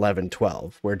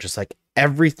 2011-12, where just like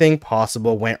everything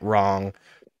possible went wrong.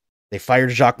 They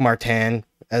fired Jacques Martin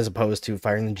as opposed to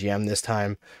firing the GM this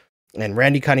time, and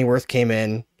Randy Cunneyworth came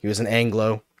in. He was an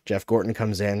Anglo. Jeff Gorton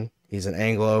comes in. He's an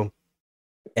Anglo,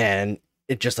 and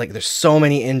it just like there's so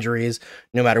many injuries.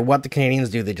 No matter what the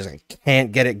Canadiens do, they just like,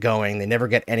 can't get it going. They never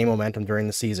get any momentum during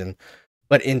the season.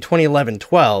 But in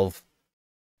 2011-12,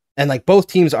 and like both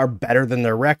teams are better than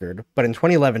their record, but in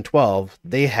 2011-12,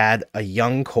 they had a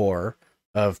young core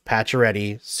of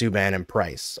Pacioretty, Subban, and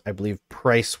Price. I believe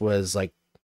Price was like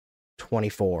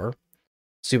 24.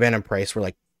 Subban and Price were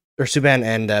like, or Subban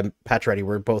and Pacioretty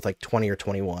were both like 20 or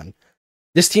 21.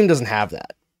 This team doesn't have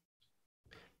that.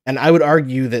 And I would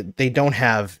argue that they don't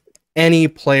have any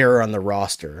player on the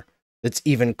roster that's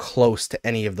even close to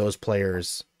any of those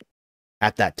players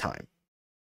at that time.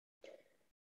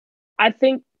 I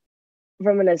think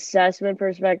from an assessment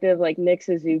perspective, like Nick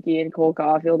Suzuki and Cole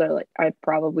Caulfield are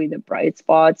probably the bright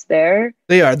spots there.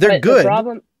 They are. They're good.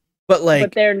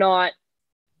 But they're not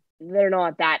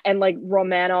that. And like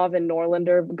Romanov and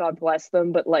Norlinder, God bless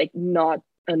them, but like not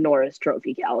a Norris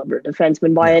Trophy caliber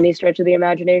defenseman by any stretch of the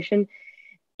imagination.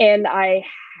 And I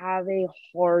have a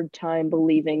hard time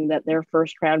believing that their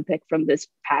first round pick from this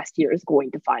past year is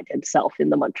going to find himself in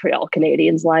the Montreal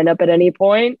Canadiens lineup at any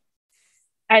point.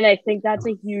 And I think that's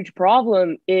a huge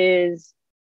problem is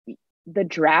the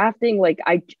drafting. Like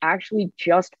I actually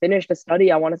just finished a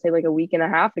study, I want to say like a week and a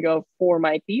half ago for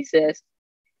my thesis,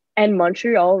 and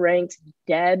Montreal ranks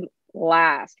dead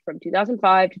last from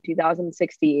 2005 to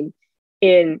 2016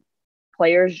 in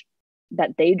players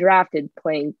that they drafted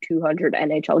playing 200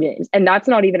 NHL games. And that's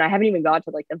not even, I haven't even got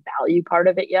to like the value part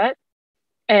of it yet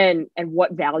and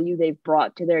what value they've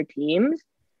brought to their teams.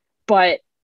 But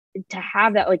to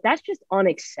have that, like, that's just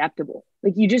unacceptable.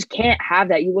 Like, you just can't have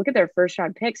that. You look at their first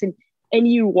round picks and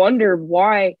you wonder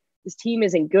why this team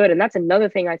isn't good. And that's another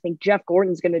thing I think Jeff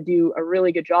Gordon's going to do a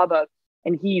really good job of.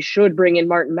 And he should bring in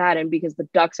Martin Madden because the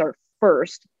Ducks are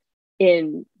first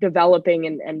in developing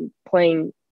and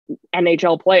playing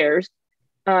NHL players.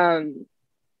 So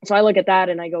I look at that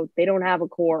and I go, they don't have a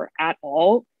core at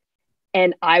all.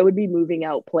 And I would be moving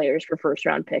out players for first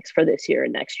round picks for this year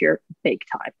and next year, big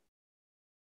time.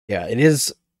 Yeah, it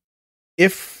is.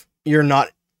 If you're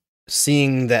not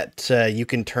seeing that you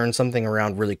can turn something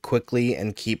around really quickly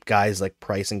and keep guys like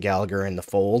Price and Gallagher in the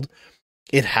fold,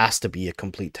 it has to be a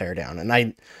complete teardown. And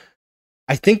I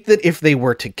I think that if they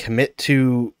were to commit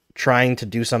to trying to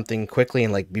do something quickly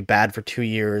and like be bad for 2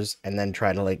 years and then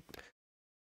try to like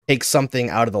take something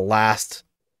out of the last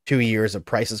 2 years of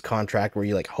Price's contract where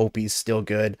you like hope he's still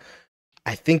good,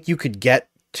 I think you could get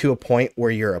to a point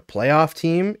where you're a playoff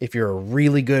team if you're a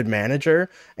really good manager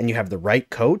and you have the right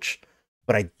coach,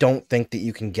 but I don't think that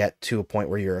you can get to a point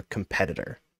where you're a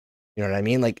competitor. You know what I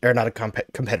mean? Like, or not a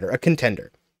competitor, a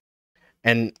contender.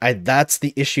 And that's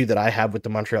the issue that I have with the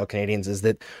Montreal Canadiens, is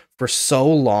that for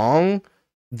so long,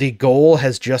 the goal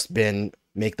has just been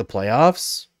make the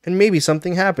playoffs and maybe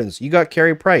something happens. You got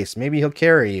Carey Price, maybe he'll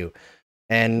carry you.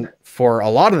 And for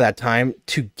a lot of that time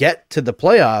to get to the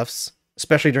playoffs,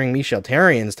 especially during Michel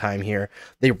Therrien's time here,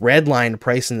 they redlined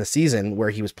Price in the season where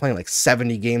he was playing like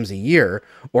 70 games a year,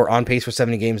 or on pace for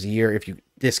 70 games a year if you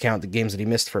discount the games that he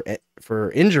missed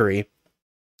for injury.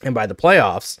 And by the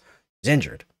playoffs, he's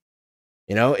injured.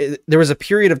 You know, there was a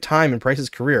period of time in Price's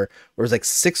career where it was like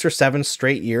 6 or 7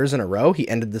 straight years in a row he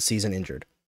ended the season injured.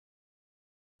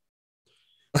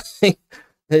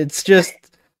 It's just,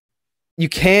 you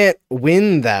can't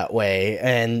win that way.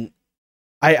 And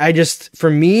I just, for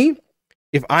me,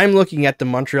 if I'm looking at the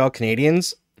Montreal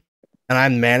Canadiens and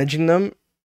I'm managing them,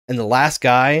 and the last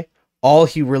guy, all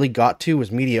he really got to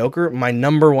was mediocre, my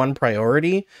number one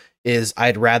priority is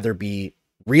I'd rather be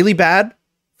really bad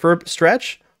for a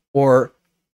stretch or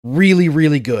really,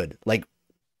 really good, like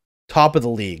top of the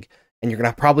league. And you're going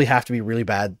to probably have to be really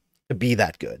bad to be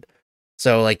that good.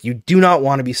 So like, you do not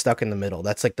want to be stuck in the middle.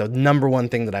 That's like the number one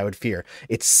thing that I would fear.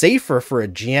 It's safer for a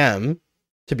GM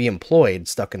to be employed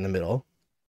stuck in the middle,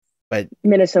 but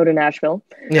Minnesota, Nashville.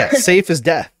 Yeah, safe as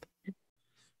death.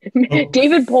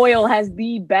 David Poile has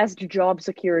the best job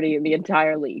security in the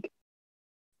entire league.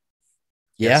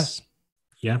 Yeah. Yes.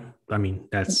 Yeah. I mean,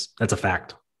 that's a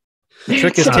fact. The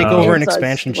trick is take over an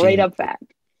expansion straight team. Up fact.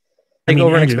 Take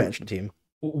over an Andrew, expansion team.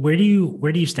 Where do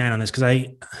you stand on this? Because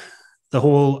the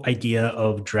whole idea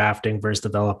of drafting versus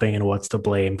developing and what's to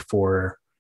blame for,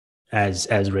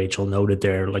 as Rachel noted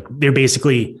there, like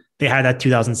they had that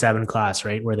 2007 class,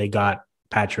 right, where they got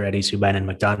Pacioretty, Subban, and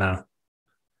McDonough,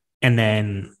 and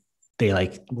then they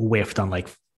like whiffed on like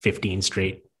 15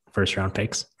 straight first round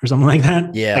picks or something like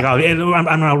that. Yeah. Like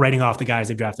I'm not writing off the guys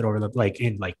they drafted over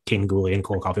in King Gooley and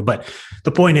Cole Caulfield, but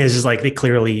the point is like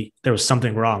there was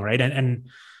something wrong, right? And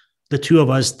the two of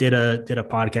us did a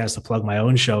podcast to plug my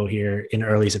own show here in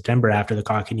early September after the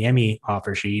Kotkaniemi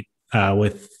offer sheet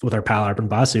with our pal Arpan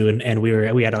Basu, and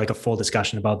we had like a full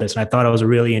discussion about this, and I thought it was a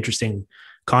really interesting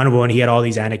convo, and he had all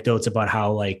these anecdotes about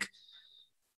how like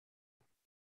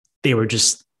they were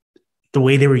just the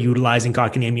way they were utilizing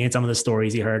Kotkaniemi and some of the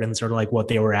stories he heard and sort of like what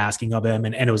they were asking of him.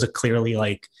 And it was a clearly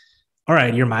like, all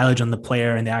right, your mileage on the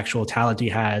player and the actual talent he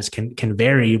has can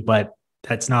vary, but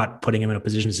that's not putting him in a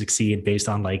position to succeed based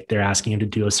on like they're asking him to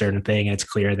do a certain thing. And it's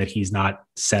clear that he's not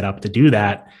set up to do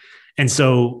that. And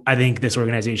so I think this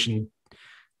organization,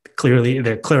 clearly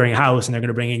they're clearing house and they're going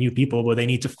to bring in new people, but they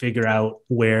need to figure out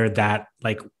where that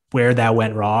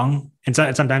went wrong. And so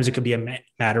sometimes it could be a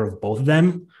matter of both of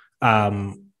them.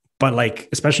 But like,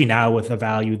 especially now with the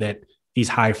value that these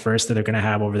high firsts that they're going to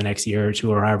have over the next year or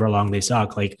two or however long they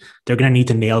suck, like they're going to need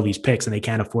to nail these picks and they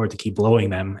can't afford to keep blowing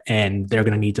them. And they're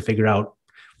going to need to figure out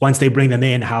once they bring them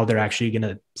in, how they're actually going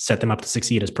to set them up to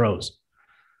succeed as pros.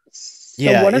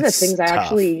 So one of the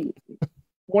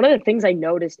things I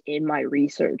noticed in my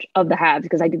research of the Habs,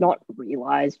 because I did not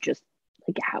realize just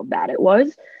like how bad it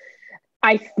was,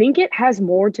 I think it has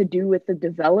more to do with the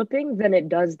developing than it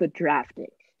does the drafting.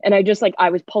 And I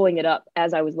was pulling it up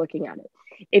as I was looking at it.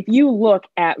 If you look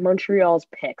at Montreal's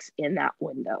picks in that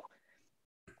window,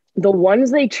 the ones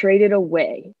they traded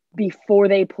away before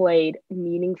they played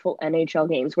meaningful NHL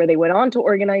games, where they went on to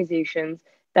organizations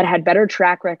that had better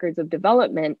track records of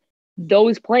development,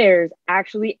 those players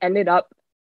actually ended up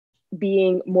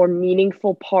being more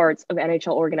meaningful parts of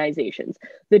NHL organizations.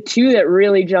 The two that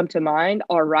really jump to mind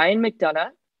are Ryan McDonough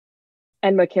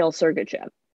and Mikhail Sergachev.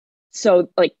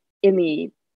 So like in the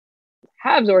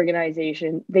Habs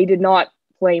organization, they did not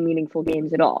play meaningful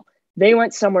games at all. They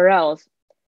went somewhere else.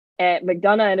 And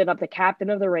McDonough ended up the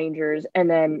captain of the Rangers, and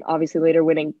then obviously later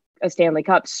winning a Stanley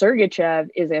Cup. Sergachev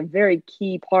is a very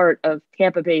key part of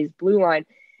Tampa Bay's blue line.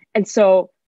 And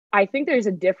so I think there's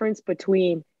a difference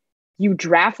between you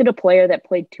drafted a player that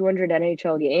played 200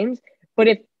 NHL games, but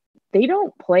if they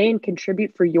don't play and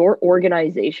contribute for your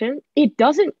organization, it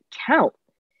doesn't count.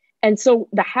 And so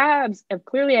the Habs have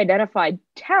clearly identified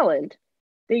talent.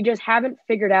 They just haven't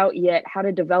figured out yet how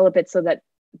to develop it so that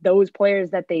those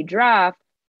players that they draft,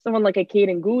 someone like a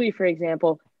Caden Gooley, for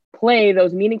example, play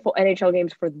those meaningful NHL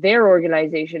games for their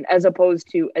organization as opposed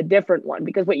to a different one.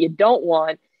 Because what you don't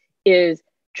want is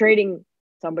trading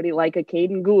somebody like a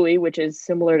Caden Gooley, which is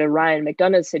similar to Ryan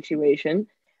McDonough's situation,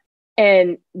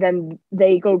 and then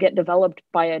they go get developed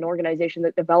by an organization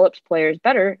that develops players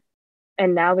better,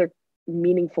 and now they're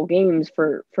meaningful games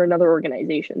for another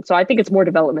organization. So I think it's more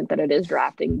development than it is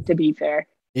drafting, to be fair.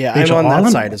 Yeah, Rachel, I'm on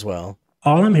that side as well.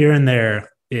 All I'm hearing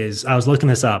there is, I was looking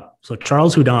this up. So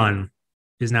Charles Houdon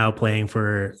is now playing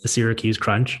for the Syracuse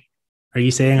Crunch. Are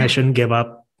you saying I shouldn't give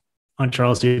up on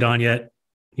Charles Houdon yet?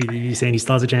 You saying he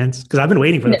still has a chance? Because I've been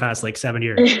waiting for the past like 7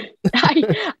 years.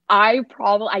 I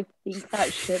think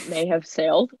that ship may have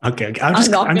sailed. Okay, I'm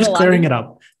just clearing it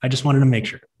up. I just wanted to make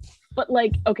sure. But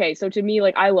like, okay, so to me,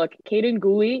 like, I look, Caden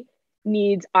Gooley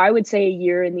needs, I would say, a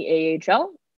year in the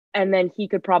AHL, and then he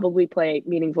could probably play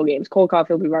meaningful games. Cole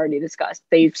Caulfield, we've already discussed.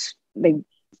 They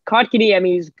caught Kitty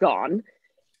gone.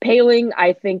 Paling,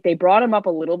 I think they brought him up a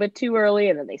little bit too early,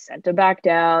 and then they sent him back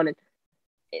down,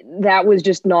 and that was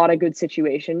just not a good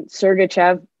situation.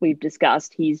 Sergachev, we've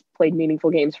discussed, he's played meaningful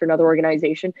games for another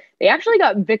organization. They actually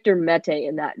got Victor Mete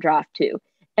in that draft too,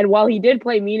 and while he did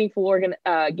play meaningful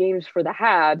games for the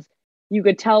Habs, you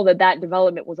could tell that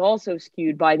development was also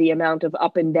skewed by the amount of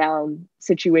up and down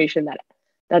situation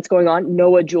that's going on.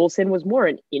 Noah Juleson was more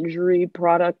an injury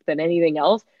product than anything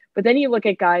else. But then you look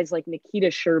at guys like Nikita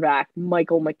Sherbak,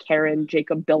 Michael McCarron,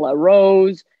 Jacob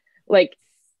Rose. Like,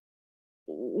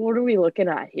 what are we looking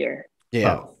at here?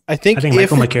 Yeah, Oh, I think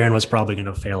Michael McCarron was probably going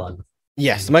to fail on.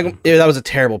 Yes, that was a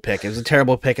terrible pick. It was a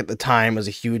terrible pick at the time. It was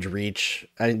a huge reach.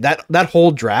 That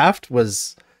whole draft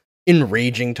was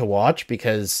enraging to watch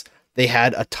because they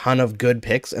had a ton of good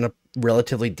picks in a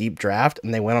relatively deep draft,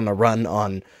 and they went on a run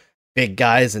on big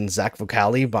guys and Zach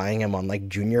Vocali, buying him on like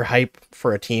junior hype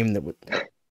for a team that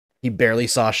he barely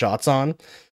saw shots on.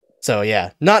 So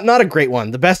yeah, not a great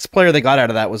one. The best player they got out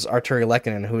of that was Arturi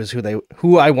Lehkonen,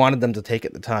 who I wanted them to take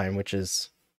at the time, which is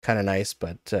kind of nice.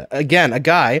 But again, a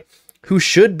guy who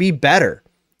should be better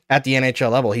at the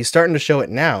NHL level. He's starting to show it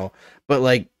now, but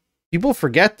like, people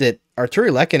forget that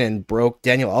Arturi Lehkonen broke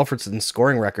Daniel Alfredsson's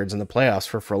scoring records in the playoffs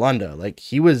for Frölunda. Like,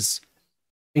 he was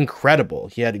incredible.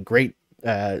 He had a great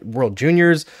World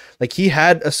Juniors. Like, he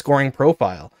had a scoring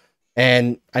profile.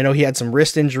 And I know he had some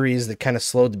wrist injuries that kind of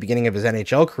slowed the beginning of his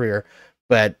NHL career,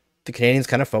 but the Canadiens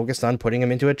kind of focused on putting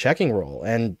him into a checking role.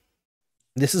 And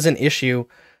this is an issue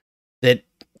that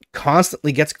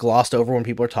constantly gets glossed over when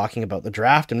people are talking about the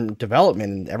draft and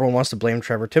development, and everyone wants to blame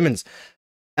Trevor Timmins.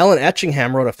 Ellen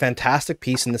Etchingham wrote a fantastic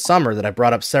piece in the summer that I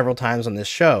brought up several times on this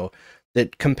show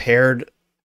that compared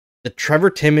the Trevor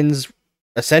Timmins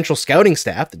essential scouting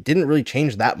staff that didn't really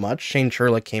change that much. Shane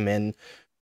Churlick came in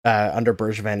under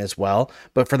Bergevin as well,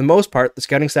 but for the most part, the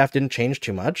scouting staff didn't change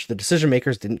too much. The decision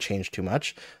makers didn't change too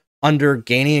much under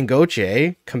Gainey and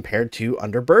Gauthier compared to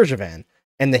under Bergevin,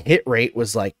 and the hit rate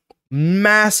was like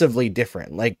massively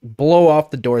different, like blow off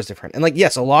the doors different. And like,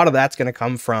 yes, a lot of that's going to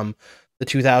come from the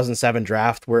 2007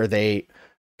 draft where they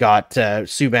got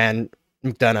Subban,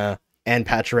 McDonough, and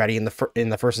Pacioretty in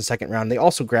the first and second round. They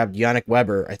also grabbed Yannick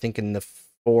Weber, I think, in the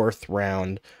fourth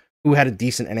round, who had a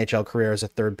decent NHL career as a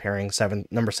third pairing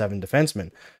number 7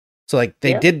 defenseman. So like,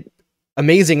 they did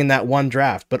amazing in that one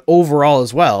draft, but overall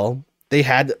as well, they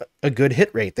had a good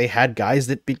hit rate. They had guys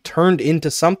that turned into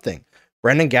something.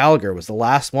 Brendan Gallagher was the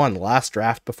last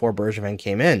draft before Bergevin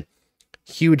came in.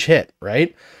 Huge hit,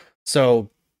 right? So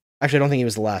actually, I don't think he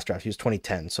was the last draft. He was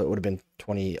 2010, so it would have been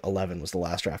 2011 was the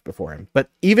last draft before him.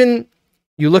 But even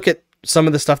you look at some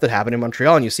of the stuff that happened in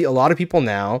Montreal, and you see a lot of people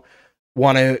now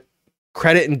want to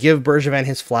credit and give Bergevin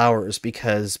his flowers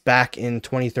because back in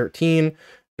 2013,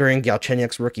 during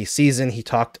Galchenyuk's rookie season, he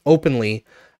talked openly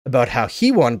about how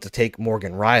he wanted to take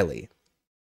Morgan Rielly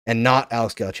and not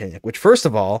Alex Galchenyuk, which, first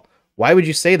of all, why would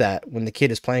you say that when the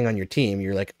kid is playing on your team?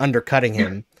 You're like undercutting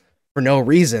him for no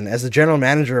reason as the general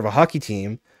manager of a hockey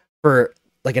team for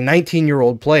like a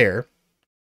 19-year-old player.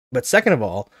 But second of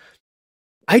all,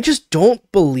 I just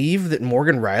don't believe that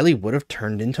Morgan Rielly would have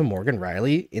turned into Morgan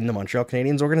Rielly in the Montreal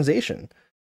Canadiens organization,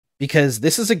 because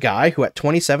this is a guy who at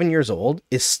 27 years old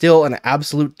is still an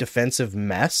absolute defensive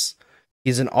mess.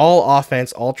 He's an all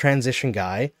offense, all transition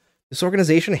guy. This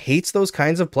organization hates those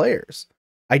kinds of players.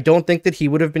 I don't think that he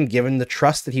would have been given the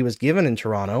trust that he was given in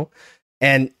Toronto.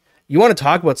 And you want to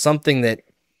talk about something that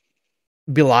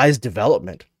belies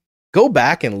development. Go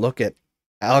back and look at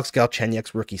Alex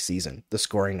Galchenyuk's rookie season, the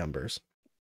scoring numbers.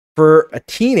 For a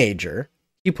teenager,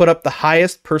 he put up the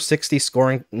highest per 60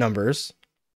 scoring numbers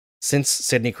since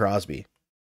Sidney Crosby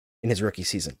in his rookie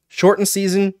season. Shortened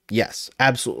season, yes,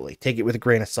 absolutely. Take it with a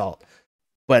grain of salt.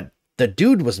 But the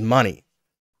dude was money.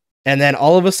 And then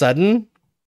all of a sudden,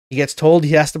 he gets told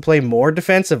he has to play more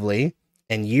defensively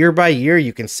And year by year,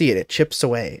 you can see it. It chips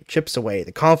away,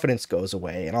 the confidence goes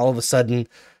away, and all of a sudden,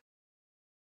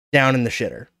 down in the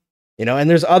shitter. And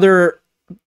there's other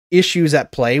issues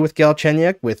at play with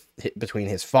Galchenyuk, between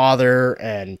his father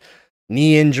and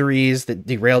knee injuries that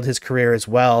derailed his career as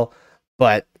well.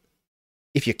 But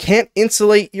if you can't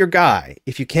insulate your guy,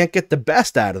 if you can't get the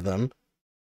best out of them,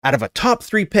 out of a top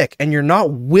 3 pick, and you're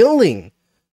not willing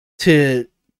to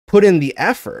put in the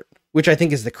effort, which I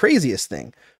think is the craziest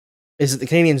thing, is that the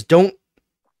Canadians don't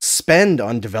spend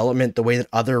on development the way that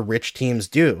other rich teams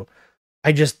do.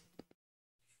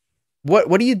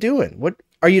 What are you doing? What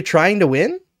are you trying to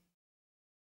win?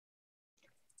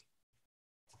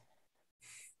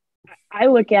 I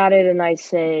look at it and I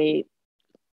say,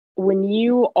 when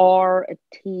you are a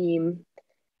team,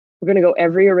 we're going to go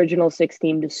every original 6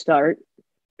 team to start,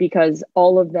 because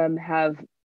all of them have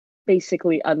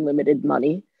basically unlimited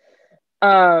money.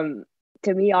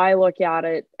 To me, I look at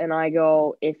it and I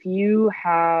go, if you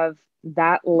have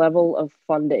that level of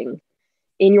funding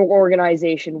in your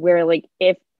organization, where like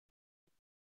if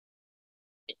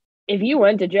you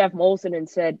went to Jeff Molson and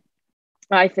said,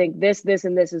 I think this,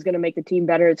 and this is going to make the team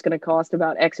better, it's going to cost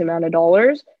about X amount of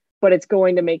dollars, but it's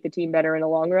going to make the team better in the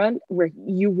long run, where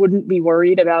you wouldn't be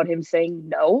worried about him saying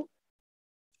no.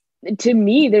 To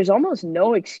me, there's almost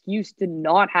no excuse to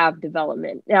not have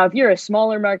development. Now, if you're a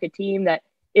smaller market team that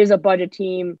is a budget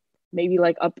team, maybe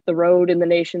like up the road in the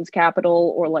nation's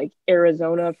capital, or like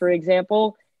Arizona, for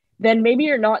example, then maybe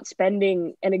you're not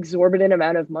spending an exorbitant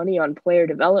amount of money on player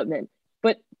development.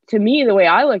 But to me, the way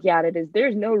I look at it is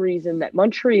there's no reason that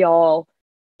Montreal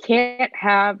can't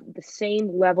have the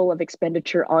same level of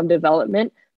expenditure on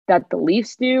development that the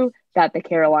Leafs do, that the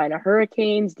Carolina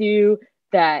Hurricanes do,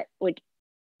 that like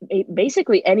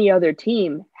basically any other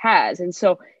team has. And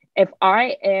so if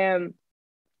I am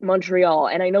Montreal,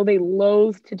 and I know they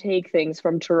loathe to take things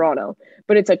from Toronto,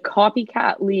 but it's a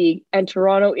copycat league, and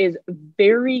Toronto is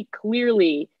very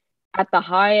clearly at the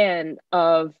high end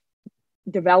of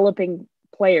developing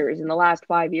players in the last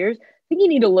 5 years. I think you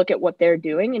need to look at what they're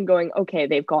doing and going, okay,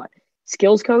 they've got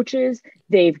skills coaches,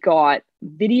 they've got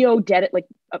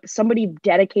somebody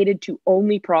dedicated to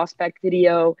only prospect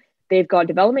video, they've got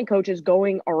development coaches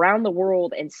going around the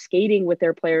world and skating with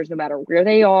their players no matter where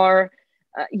they are.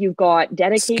 You've got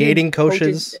dedicated skating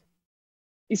coaches,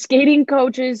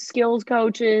 skills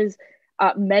coaches,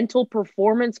 mental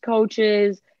performance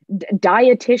coaches,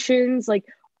 dietitians. Like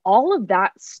all of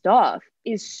that stuff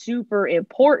is super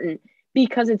important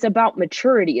because it's about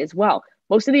maturity as well.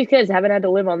 Most of these kids haven't had to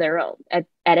live on their own at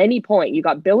any point. You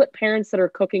got billet parents that are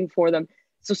cooking for them.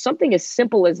 So something as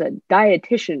simple as a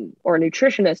dietitian or a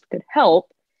nutritionist could help.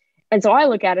 And so I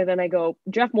look at it and I go,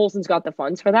 Jeff Molson's got the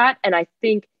funds for that. And I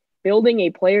think building a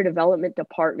player development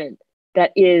department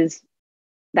that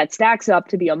stacks up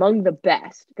to be among the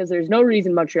best, because there's no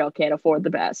reason Montreal can't afford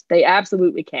the best. They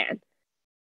absolutely can.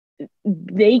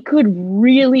 They could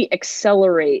really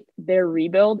accelerate their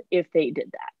rebuild if they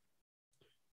did that.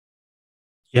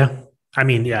 Yeah. I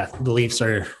mean, yeah, the Leafs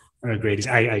are great.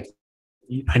 I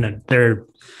know they're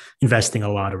investing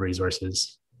a lot of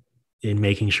resources in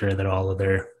making sure that all of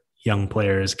their young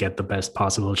players get the best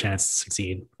possible chance to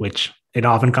succeed, which it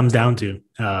often comes down to.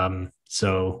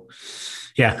 So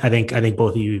yeah, I think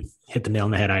both of you hit the nail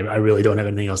on the head. I really don't have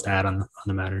anything else to add on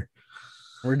the matter.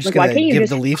 We're just going to give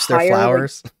the Leafs their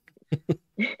flowers.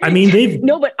 I mean,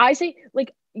 no, but I say,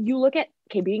 like, you look at,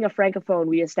 being a Francophone,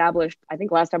 we established, I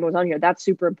think last time I was on here, that's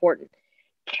super important.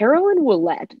 Caroline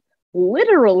Ouellette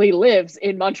literally lives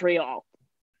in Montreal.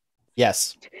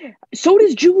 Yes. So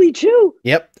does Julie Chu.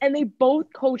 Yep. And they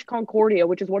both coach Concordia,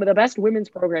 which is one of the best women's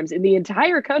programs in the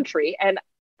entire country. And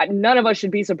none of us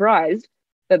should be surprised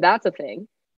that that's a thing.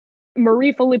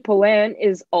 Marie-Philippe Poulin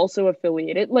is also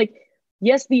affiliated. Like,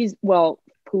 yes,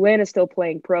 Poulin is still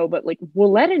playing pro, but like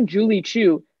Ouellette and Julie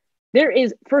Chu, there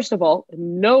is, first of all,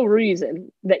 no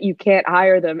reason that you can't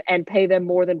hire them and pay them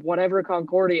more than whatever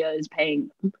Concordia is paying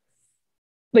them.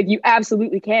 Like, you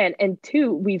absolutely can. And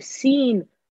two, we've seen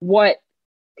what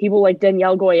people like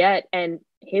Danielle Goyette and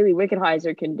Haley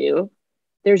Wickenheiser can do.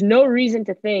 There's no reason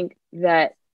to think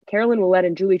that Caroline Ouellette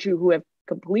and Julie Chu, who have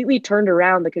completely turned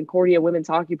around the Concordia women's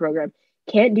hockey program,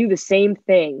 can't do the same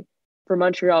thing for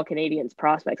Montreal Canadiens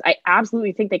prospects. I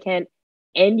absolutely think they can.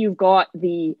 And you've got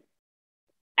the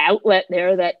outlet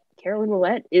there that Caroline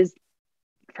Ouellette is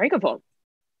Francophone.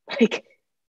 Like,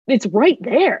 it's right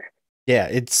there. Yeah,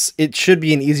 it should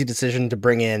be an easy decision to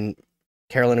bring in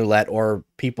Caroline Ouellette or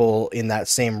people in that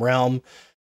same realm.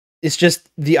 It's just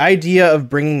the idea of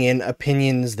bringing in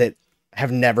opinions that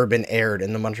have never been aired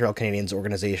in the Montreal Canadiens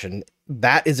organization.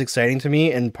 That is exciting to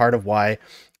me, and part of why,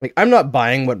 like, I'm not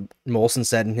buying what Molson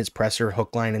said in his presser,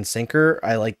 hook, line, and sinker.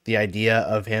 I like the idea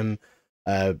of him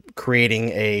creating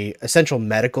a essential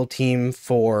medical team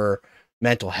for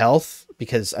mental health,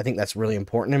 because I think that's really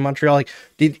important in Montreal. Like,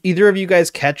 did either of you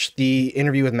guys catch the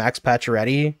interview with Max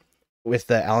Pacioretty with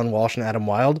Alan Walsh and Adam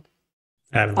Wilde?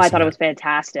 I thought it was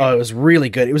fantastic. Oh, it was really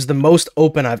good. It was the most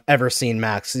open I've ever seen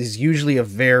Max. He's usually a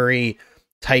very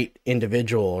tight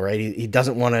individual, right? He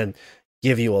doesn't want to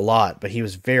give you a lot, but he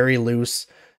was very loose,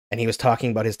 and he was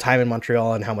talking about his time in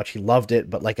Montreal and how much he loved it.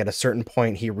 But like at a certain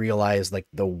point, he realized like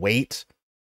the weight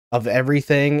of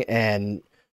everything and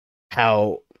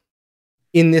how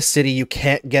in this city you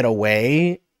can't get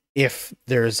away if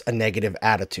there's a negative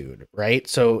attitude, right?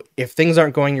 So if things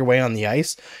aren't going your way on the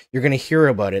ice, you're going to hear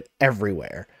about it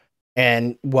everywhere.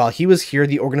 And while he was here,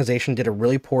 the organization did a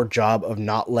really poor job of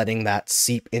not letting that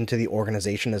seep into the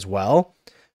organization as well.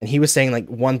 And he was saying like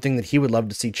one thing that he would love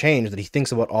to see change, that he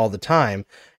thinks about all the time,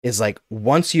 is like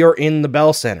once you're in the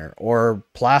Bell Center or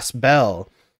Place Bell,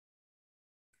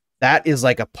 that is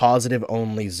like a positive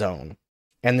only zone.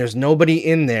 And there's nobody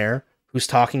in there who's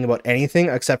talking about anything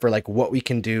except for like what we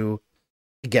can do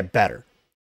to get better.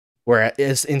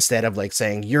 Whereas instead of like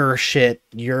saying you're shit,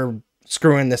 you're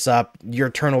screwing this up, your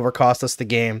turnover cost us the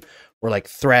game, or like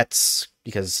threats,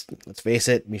 because let's face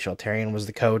it, Michel Therrien was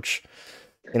the coach.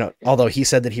 You know, although he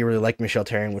said that he really liked Michel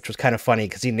Therrien, which was kind of funny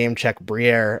because he name checked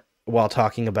Briere while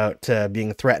talking about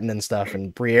being threatened and stuff.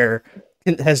 And Briere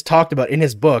has talked about in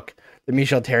his book that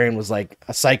Michel Therrien was like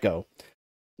a psycho.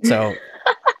 So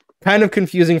kind of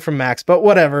confusing from Max, but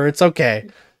whatever, it's okay.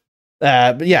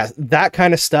 But yeah, that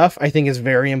kind of stuff I think is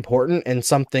very important, and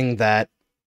something that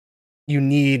you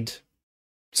need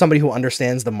somebody who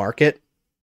understands the market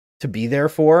to be there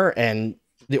for, and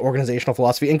the organizational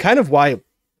philosophy, and kind of why,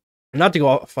 not to go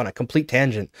off on a complete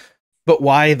tangent, but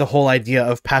why the whole idea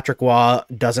of Patrick Roy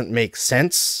doesn't make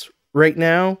sense right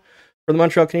now for the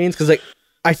Montreal Canadiens. Because like,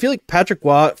 I feel like Patrick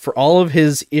Roy, for all of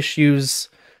his issues,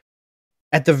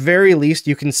 at the very least,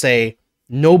 you can say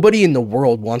nobody in the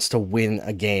world wants to win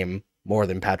a game more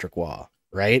than Patrick Roy,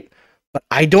 right? But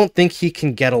I don't think he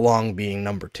can get along being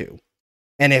number two.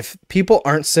 And if people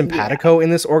aren't simpatico in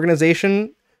this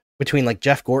organization, between like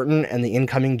Jeff Gorton and the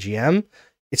incoming GM,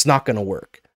 it's not going to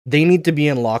work. They need to be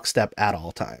in lockstep at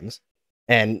all times.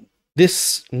 And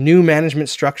this new management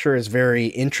structure is very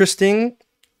interesting.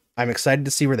 I'm excited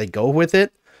to see where they go with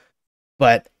it.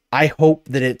 But I hope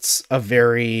that it's a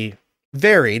very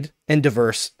varied and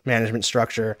diverse management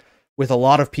structure with a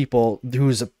lot of people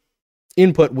whose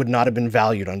input would not have been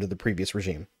valued under the previous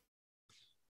regime.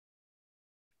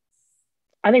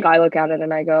 I think I look at it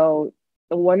and I go,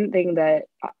 the one thing that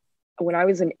when I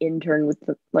was an intern with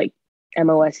the, like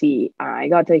MLSE, I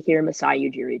got to hear Masai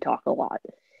Ujiri talk a lot.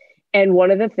 And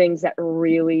one of the things that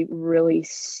really, really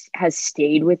has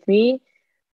stayed with me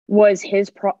was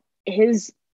his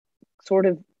sort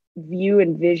of view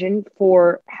and vision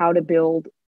for how to build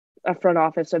a front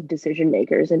office of decision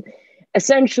makers. And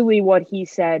essentially what he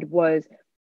said was,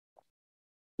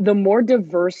 the more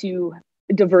diversity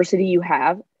you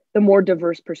have, the more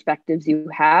diverse perspectives you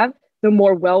have, the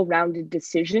more well-rounded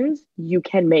decisions you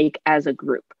can make as a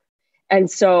group. And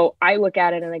so I look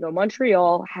at it and I go,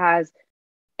 Montreal has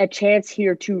a chance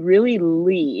here to really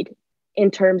lead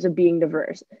in terms of being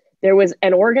diverse. There was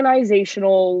an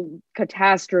organizational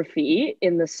catastrophe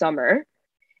in the summer,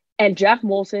 and Jeff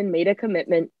Molson made a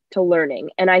commitment to learning.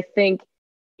 And I think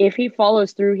if he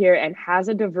follows through here and has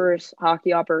a diverse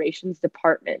hockey operations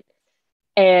department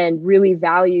and really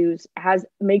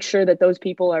makes sure that those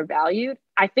people are valued,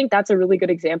 I think that's a really good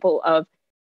example of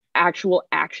actual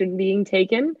action being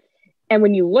taken. And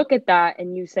when you look at that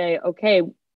and you say, okay,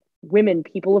 women,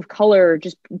 people of color,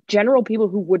 just general people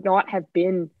who would not have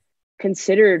been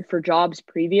considered for jobs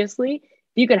previously,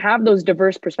 you can have those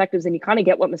diverse perspectives and you kind of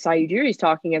get what Masai Ujiri is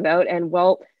talking about. And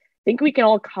well, I think we can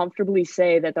all comfortably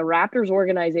say that the Raptors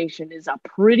organization is a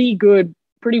pretty good,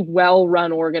 pretty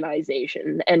well-run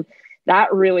organization. And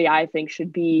that really, I think,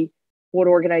 should be what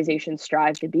organizations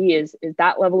strive to be, is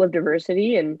that level of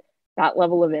diversity and that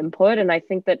level of input. And I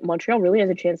think that Montreal really has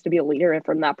a chance to be a leader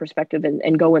from that perspective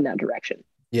and go in that direction.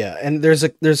 Yeah, and there's a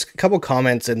couple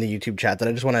comments in the YouTube chat that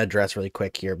I just want to address really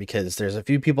quick here, because there's a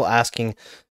few people asking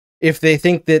if they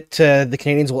think that the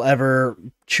Canadiens will ever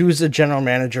choose a general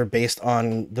manager based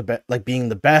on being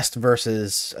the best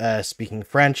versus speaking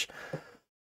French.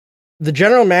 The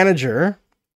general manager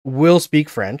will speak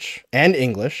French and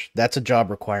English. That's a job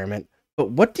requirement. But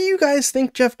what do you guys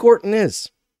think Jeff Gorton is?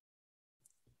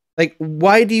 Like,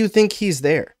 why do you think he's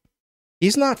there?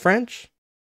 He's not French.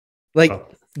 Like,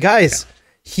 guys,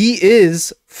 he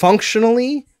is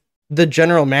functionally the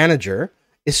general manager.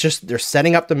 It's just they're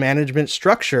setting up the management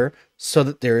structure so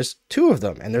that there's two of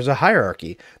them and there's a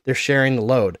hierarchy. They're sharing the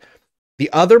load. The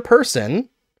other person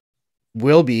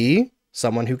will be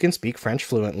someone who can speak French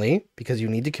fluently, because you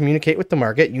need to communicate with the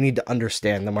market. You need to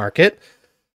understand the market.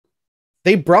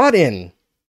 They brought in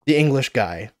the English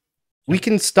guy. We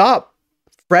can stop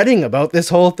fretting about this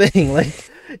whole thing. Like,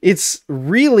 it's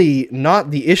really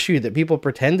not the issue that people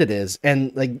pretend it is.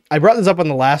 And like, I brought this up on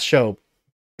the last show.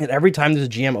 And every time there's a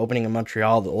GM opening in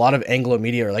Montreal, a lot of Anglo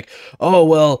media are like, oh,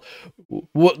 well,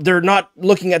 they're not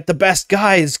looking at the best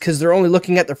guys because they're only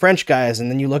looking at the French guys.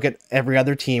 And then you look at every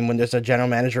other team when there's a general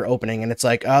manager opening, and it's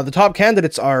like, the top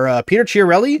candidates are Peter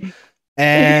Chiarelli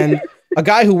and a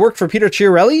guy who worked for Peter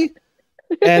Chiarelli,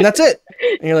 and that's it.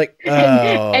 And you're like,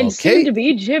 and okay. soon to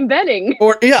be Jim Benning.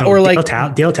 Or like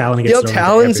Dale Talon gets Dale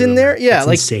Talon's in there. Yeah, it's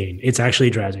like insane. It's actually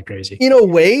drives me crazy. In a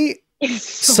way, It's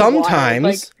so sometimes wild.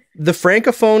 Like, the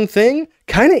francophone thing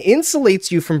kind of insulates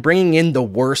you from bringing in the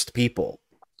worst people.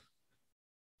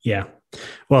 Yeah.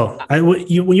 Well, when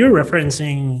you were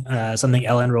referencing something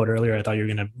Ellen wrote earlier, I thought you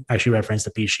were going to actually reference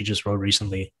the piece she just wrote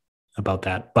recently about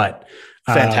that. But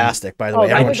Fantastic, by the way.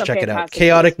 that Everyone was should a check it out.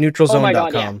 fantastic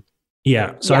chaoticneutralzone.com.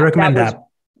 yeah. So Yeah, I recommend that was that.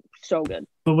 so good.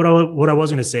 But what I was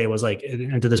going to say was, like,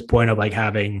 to this point of like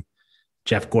having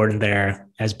Jeff Gordon there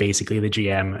as basically the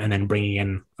GM and then bringing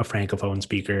in a francophone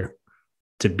speaker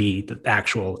to be the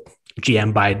actual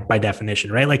GM by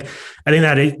definition, right? Like, I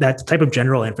think that type of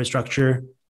general infrastructure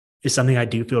is something I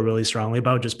do feel really strongly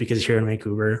about, just because here in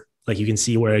Vancouver, like, you can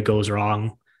see where it goes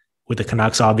wrong with the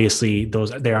Canucks. Obviously,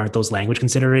 there aren't those language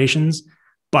considerations,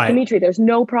 but Dimitri, there's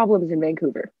no problems in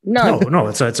Vancouver. None. no,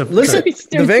 it's a Listen, There's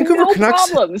the Vancouver no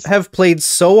Canucks problems. have played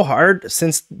so hard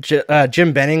since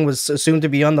Jim Benning was assumed to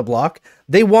be on the block.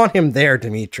 They want him there,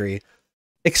 Dimitri.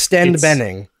 Extend It's-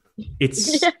 Benning.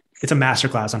 it's Yes. it's a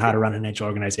masterclass on how to run an NHL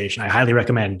organization. I highly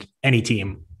recommend any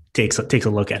team takes a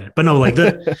look at it. But no, like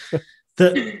the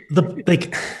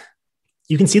like,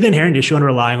 you can see the inherent issue in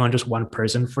relying on just one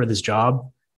person for this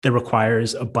job that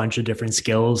requires a bunch of different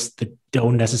skills that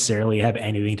don't necessarily have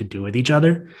anything to do with each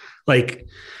other. Like,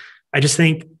 I just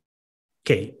think,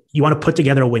 okay, you want to put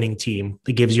together a winning team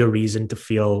that gives you a reason to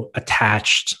feel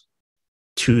attached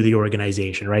to the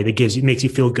organization, right? That makes you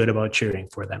feel good about cheering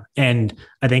for them. And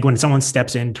I think when someone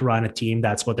steps in to run a team,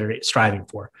 that's what they're striving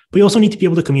for. But you also need to be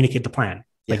able to communicate the plan.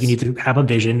 Like, you need to have a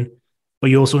vision, but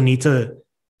you also need to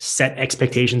set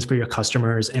expectations for your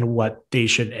customers and what they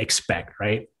should expect,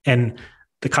 right? And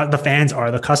the fans are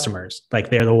the customers. Like,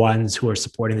 they're the ones who are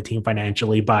supporting the team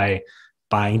financially by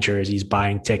buying jerseys,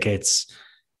 buying tickets,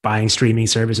 buying streaming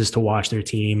services to watch their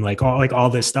team, like all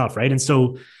this stuff, right? And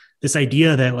so this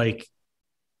idea that, like,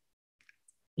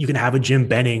 you can have a Jim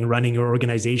Benning running your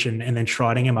organization and then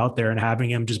trotting him out there and having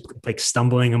him just like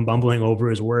stumbling and bumbling over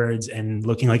his words and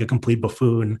looking like a complete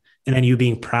buffoon, and then you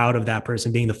being proud of that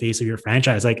person being the face of your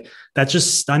franchise, like, that's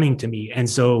just stunning to me. And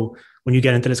so when you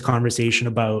get into this conversation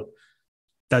about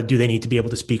that, do they need to be able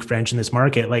to speak French in this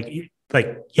market? Like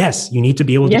yes, you need to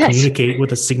be able to communicate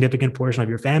with a significant portion of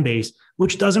your fan base,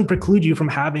 which doesn't preclude you from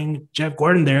having Jeff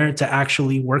Gordon there to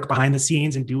actually work behind the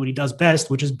scenes and do what he does best,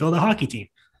 which is build a hockey team.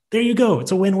 There you go.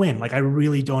 It's a win-win. Like, I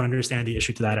really don't understand the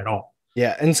issue to that at all.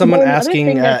 Yeah, and someone Well, another asking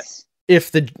thing that's-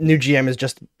 if the new GM is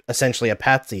just essentially a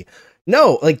patsy.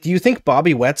 No, like, do you think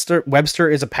Bobby Webster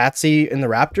is a patsy in the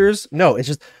Raptors? No, it's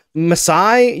just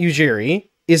Masai Ujiri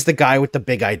is the guy with the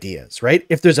big ideas, right?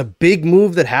 If there's a big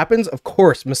move that happens, of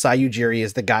course, Masai Ujiri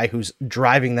is the guy who's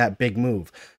driving that big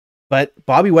move. But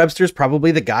Bobby Webster is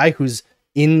probably the guy who's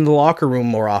in the locker room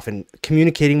more often,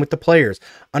 communicating with the players,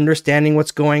 understanding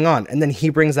what's going on. And then he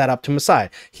brings that up to Masai.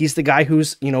 He's the guy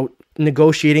who's,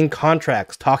 negotiating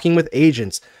contracts, talking with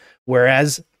agents.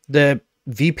 Whereas the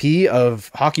VP of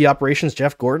hockey operations,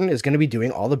 Jeff Gordon, is going to be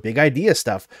doing all the big idea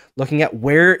stuff, looking at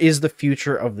where is the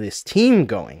future of this team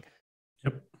going.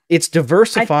 Yep. It's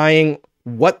diversifying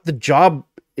what the job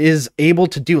is able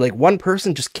to do. Like, one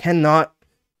person just cannot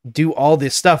do all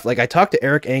this stuff. Like, I talked to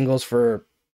Eric Engels for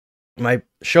my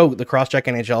show, the Crosscheck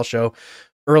NHL show,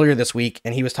 earlier this week,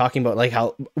 and he was talking about like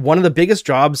how one of the biggest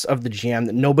jobs of the GM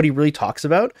that nobody really talks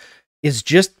about is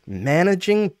just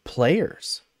managing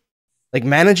players, like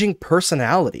managing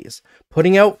personalities,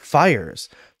 putting out fires,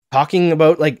 talking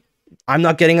about like, I'm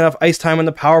not getting enough ice time on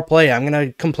the power play, I'm going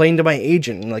to complain to my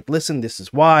agent and like, listen, this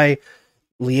is why.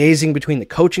 Liaising between the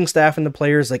coaching staff and the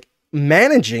players, like,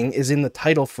 managing is in the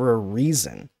title for a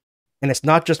reason, and it's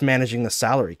not just managing the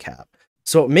salary cap.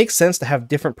 So it makes sense to have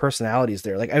different personalities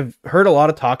there. Like, I've heard a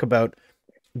lot of talk about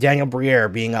Daniel Briere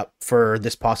being up for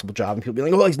this possible job, and people be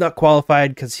like, "Oh, he's not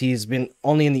qualified because he's been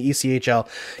only in the ECHL."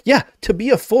 Yeah, to be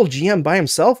a full GM by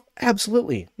himself,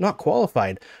 absolutely not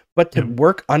qualified. But to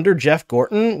work under Jeff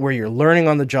Gorton, where you're learning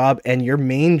on the job, and your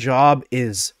main job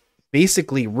is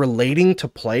basically relating to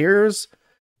players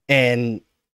and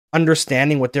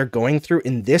understanding what they're going through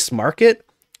in this market,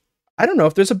 I don't know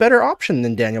if there's a better option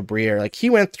than Daniel Briere. Like, he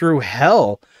went through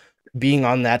hell being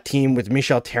on that team with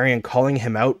Michel Therrien, calling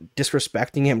him out,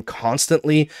 disrespecting him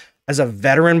constantly as a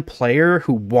veteran player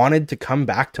who wanted to come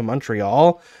back to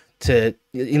Montreal to,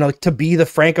 you know, to be the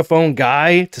Francophone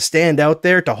guy, to stand out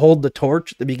there, to hold the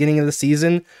torch at the beginning of the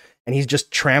season. And he's just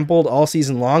trampled all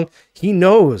season long. He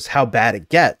knows how bad it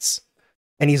gets.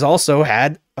 And he's also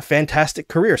had a fantastic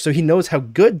career, so he knows how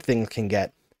good things can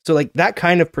get. So like, that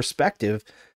kind of perspective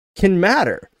can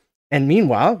matter. And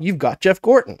meanwhile, you've got Jeff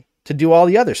Gorton to do all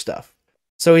the other stuff.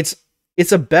 So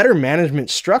it's a better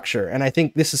management structure. And I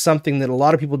think this is something that a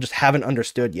lot of people just haven't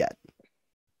understood yet.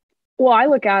 Well, I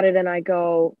look at it and I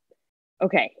go,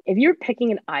 okay, if you're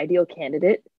picking an ideal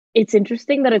candidate, it's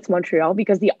interesting that it's Montreal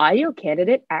because the ideal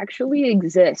candidate actually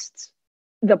exists.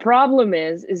 The problem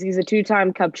is he's a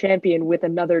 2-time Cup champion with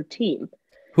another team.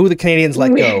 Who the Canadians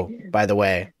let go, by the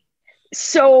way.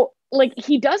 So, like,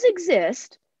 he does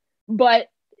exist, but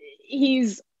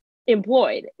he's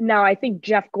employed. Now, I think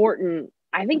Jeff Gorton,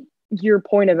 I think your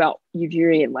point about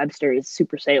Ujiri and Webster is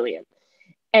super salient.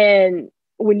 And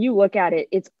when you look at it,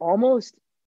 it's almost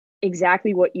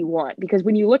exactly what you want. Because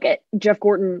when you look at Jeff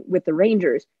Gorton with the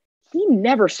Rangers, he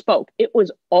never spoke. It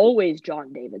was always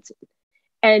John Davidson.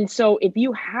 And so if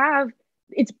you have,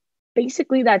 it's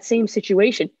basically that same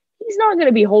situation. He's not going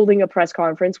to be holding a press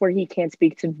conference where he can't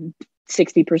speak to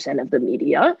 60% of the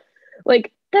media.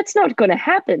 Like, that's not going to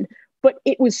happen. But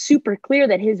it was super clear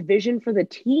that his vision for the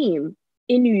team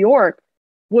in New York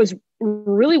was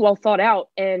really well thought out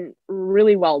and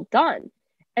really well done.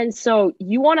 And so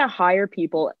you want to hire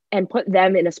people and put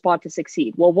them in a spot to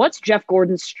succeed. Well, what's Jeff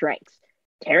Gorton's strengths?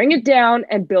 Tearing it down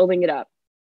and building it up.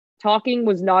 Talking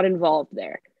was not involved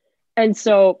there. And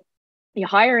so you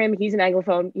hire him. He's an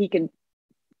Anglophone. He can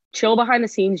chill behind the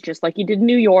scenes just like he did in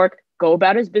New York, go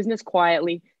about his business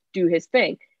quietly, do his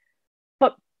thing.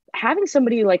 But having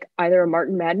somebody like either a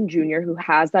Martin Madden Jr. who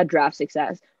has that draft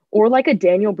success or like a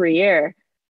Daniel Briere,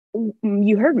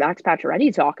 you heard Max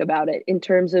Pacioretty talk about it in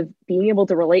terms of being able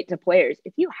to relate to players.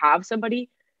 If you have somebody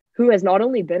who has not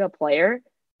only been a player,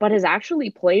 but has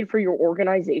actually played for your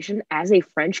organization as a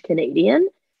French Canadian,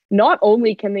 not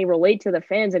only can they relate to the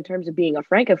fans in terms of being a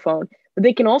Francophone, but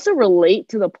they can also relate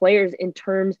to the players in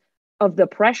terms of the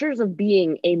pressures of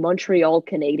being a Montreal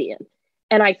Canadian.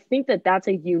 And I think that that's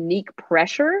a unique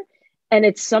pressure, and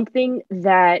it's something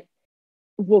that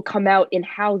will come out in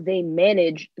how they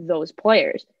manage those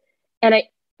players. And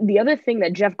the other thing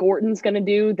that Jeff Gorton's going to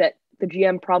do that the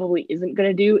GM probably isn't going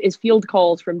to do is field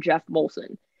calls from Jeff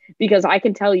Molson. Because I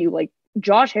can tell you, like,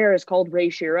 Josh Harris called Ray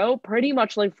Shero pretty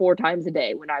much like 4 times a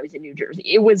day when I was in New Jersey.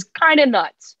 It was kind of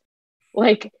nuts.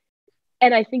 Like,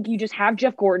 and I think you just have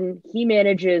Jeff Gorton. He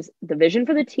manages the vision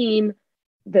for the team,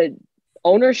 the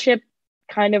ownership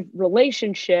kind of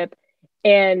relationship,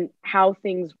 and how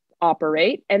things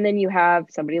operate. And then you have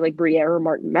somebody like Briere or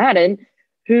Martin Madden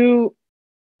who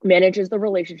manages the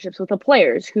relationships with the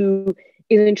players, who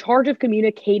is in charge of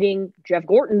communicating Jeff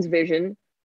Gorton's vision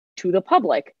to the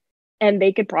public. And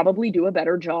they could probably do a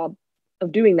better job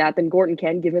of doing that than Gorton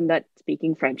can, given that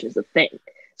speaking French is a thing.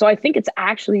 So I think it's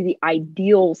actually the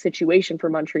ideal situation for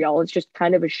Montreal. It's just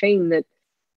kind of a shame that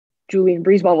Julien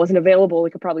BriseBois wasn't available.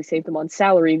 We could probably save them on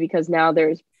salary because now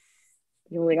you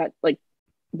only got like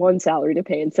 1 salary to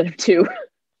pay instead of 2.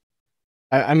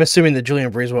 I'm assuming that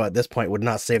Julien BriseBois at this point would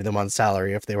not save them on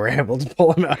salary if they were able to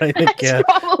pull him out. I think That's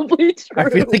probably true. I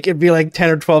feel like it'd be like $10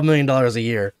 or $12 million a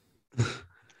year.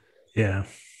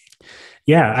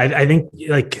 Yeah, I think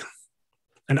like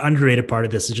an underrated part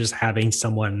of this is just having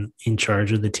someone in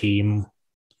charge of the team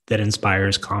that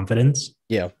inspires confidence.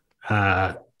 Yeah.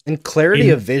 And clarity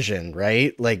of vision,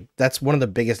 right? Like, that's one of the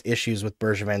biggest issues with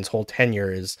Bergevin's whole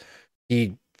tenure is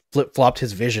he flip-flopped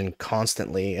his vision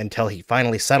constantly until he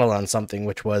finally settled on something,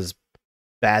 which was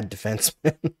bad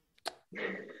defenseman.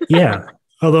 Yeah.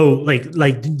 Although, like,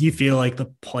 do you feel like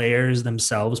the players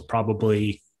themselves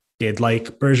probably did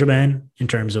like Bergevin in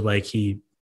terms of like he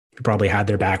probably had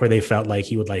their back, where they felt like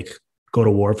he would like go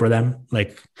to war for them?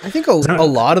 Like, I think a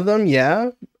lot of them, yeah,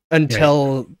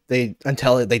 until they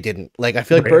didn't. Like, I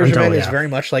feel like Bergevin is very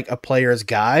much like a player's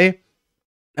guy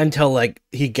until like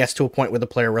he gets to a point with a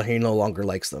player where he no longer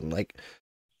likes them. Like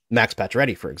Max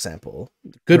Pacioretty, for example,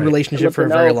 good relationship for a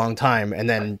very long time, and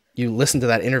then you listen to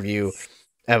that interview.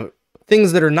 I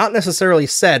things that are not necessarily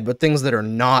said, but things that are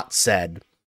not said.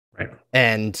 Right.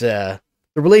 And the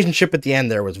relationship at the end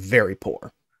there was very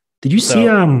poor. Did you see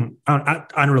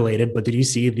unrelated, but did you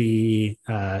see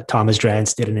the Thomas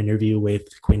Drance did an interview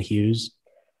with Quinn Hughes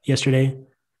yesterday?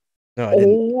 No, I didn't.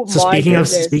 Oh, So my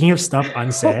goodness. speaking of stuff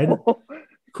unsaid,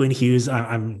 Quinn Hughes,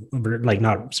 I'm like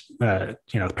not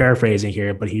paraphrasing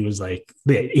here, but he was like,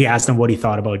 he asked him what he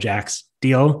thought about Jack's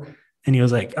deal, and he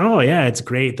was like, "Oh yeah, it's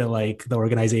great that like the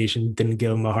organization didn't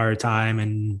give him a hard time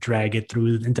and drag it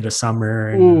through into the summer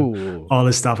and all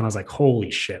this stuff." And I was like,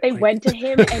 "Holy shit!" They like, went to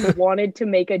him and wanted to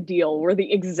make a deal. Were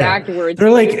the exact words.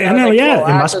 They're like, I was "No, yeah, well,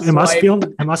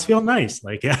 it must feel nice."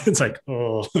 Like, yeah, it's like,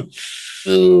 oh,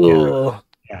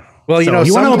 yeah. Well, So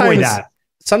you want to avoid that.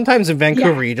 Sometimes in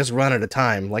Vancouver, you just run out of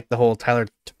time, like the whole Tyler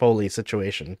Toffoli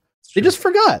situation. They just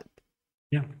forgot.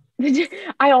 Yeah.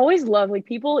 I always love, like,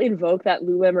 people invoke that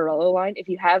Lou Lamoriello line, if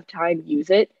you have time, use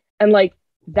it. And, like,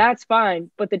 that's fine.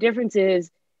 But the difference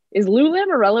is Lou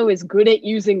Lamoriello is good at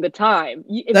using the time.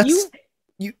 You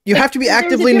have to be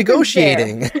actively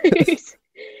negotiating.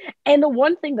 And the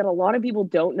one thing that a lot of people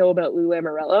don't know about Lou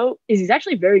Lamoriello is he's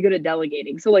actually very good at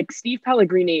delegating. So, like, Steve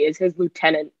Pellegrini is his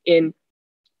lieutenant in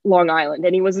Long Island,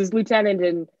 and he was his lieutenant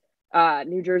in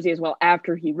New Jersey as well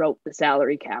after he wrote the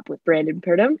salary cap with Brandon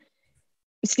Pridham.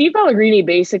 Steve Pellegrini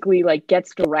basically like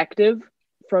gets directive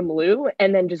from Lou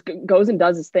and then just goes and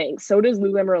does his thing. So does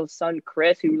Lou Lamoriello's son,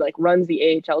 Chris, who like runs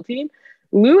the AHL team.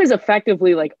 Lou is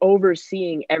effectively like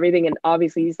overseeing everything. And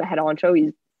obviously he's the head honcho.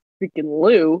 He's freaking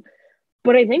Lou.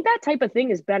 But I think that type of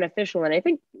thing is beneficial. And I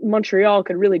think Montreal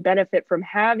could really benefit from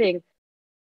having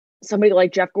somebody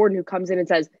like Jeff Gordon who comes in and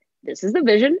says, this is the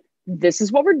vision. This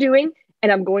is what we're doing.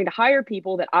 And I'm going to hire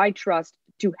people that I trust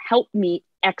to help me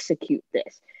execute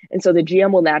this. And so the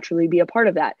GM will naturally be a part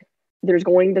of that. There's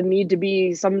going to need to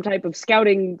be some type of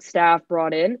scouting staff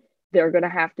brought in. They're going to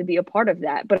have to be a part of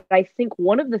that. But I think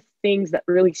one of the things that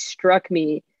really struck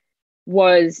me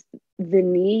was the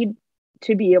need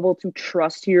to be able to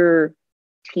trust your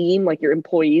team, like your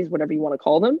employees, whatever you want to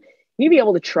call them. You need to be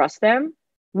able to trust them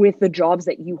with the jobs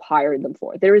that you hired them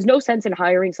for. There is no sense in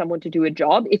hiring someone to do a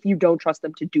job if you don't trust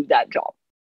them to do that job.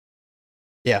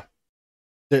 Yeah.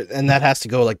 And that has to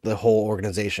go like the whole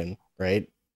organization, right?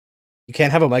 You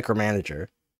can't have a micromanager.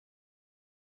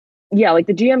 Yeah, like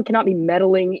the GM cannot be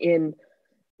meddling in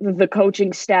the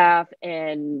coaching staff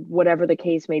and whatever the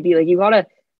case may be. Like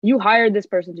you hired this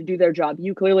person to do their job.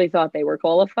 You clearly thought they were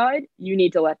qualified. You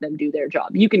need to let them do their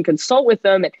job. You can consult with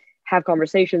them and have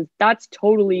conversations. That's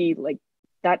totally like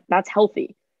that's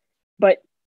healthy. But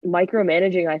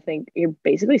micromanaging, I think you're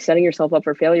basically setting yourself up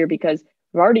for failure because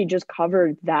we've already just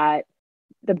covered that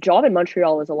the job in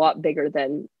Montreal is a lot bigger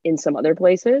than in some other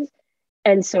places.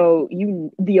 And so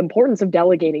the importance of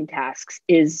delegating tasks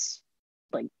is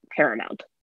like paramount.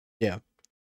 Yeah.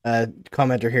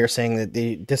 Commenter here saying that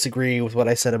they disagree with what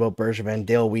I said about Bergevin.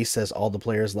 Dale Weiss says all the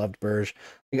players loved Berge.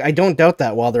 I don't doubt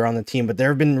that while they're on the team, but there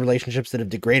have been relationships that have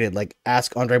degraded. Like,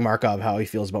 ask Andrei Markov how he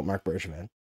feels about Mark Bergevin.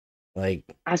 Like,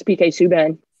 ask PK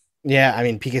Subban. Yeah, I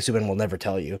mean, PK Subban will never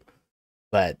tell you,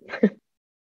 but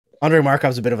Andrei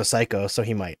Markov's a bit of a psycho, so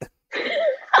he might.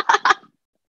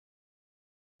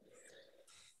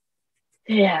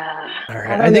 Yeah. All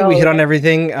right. I think we hit on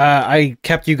everything. I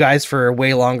kept you guys for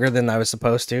way longer than I was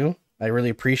supposed to. I really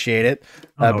appreciate it.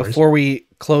 Before we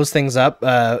close things up,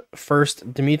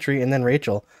 first Dimitri and then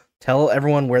Rachel, tell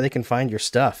everyone where they can find your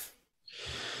stuff.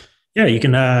 Yeah, you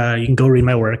can go read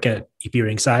my work at EP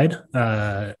Ringside.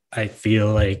 I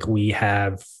feel like we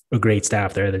have a great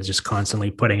staff there that's just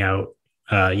constantly putting out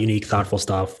unique, thoughtful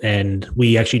stuff. And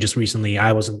we actually just recently,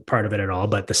 I wasn't part of it at all,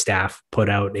 but the staff put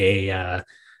out a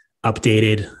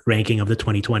updated ranking of the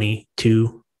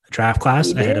 2022 draft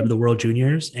class ahead of the World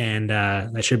Juniors, and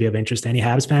that should be of interest to any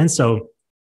Habs fans. So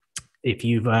if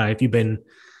you've been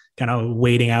kind of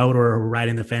waiting out or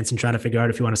riding the fence and trying to figure out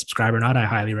if you want to subscribe or not, I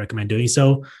highly recommend doing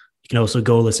so. You can also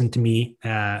go listen to me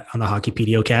on the Hockey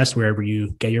PDOcast, wherever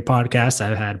you get your podcasts.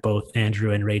 I've had both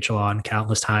Andrew and Rachel on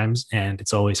countless times, and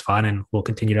it's always fun, and we'll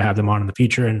continue to have them on in the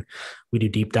future. And we do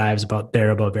deep dives about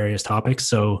various topics.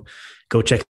 So go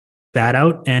check that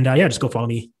out. And just go follow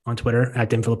me on Twitter at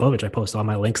Dim Filipovic. I post all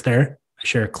my links there. I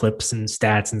share clips and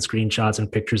stats and screenshots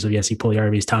and pictures of Jesse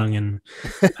Puljujarvi's tongue and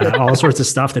all sorts of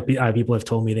stuff that people have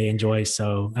told me they enjoy.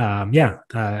 So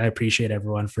I appreciate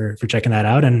everyone for checking that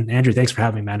out. And Andrew, thanks for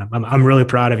having me, man. I'm really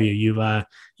proud of you.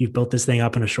 You've built this thing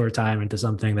up in a short time into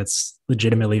something that's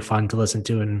legitimately fun to listen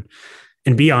to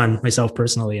and be on myself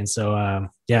personally. And so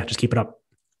just keep it up.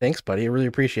 Thanks, buddy. I really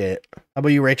appreciate it. How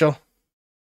about you, Rachel?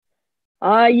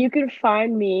 You can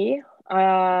find me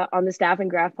on the Staff and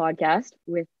Graph podcast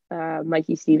with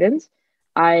Mikey Stevens.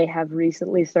 I have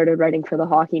recently started writing for the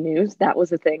Hockey News. That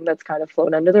was a thing that's kind of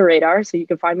flown under the radar. So you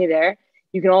can find me there.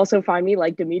 You can also find me,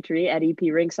 like Dimitri, at EP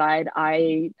Ringside.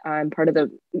 I'm part of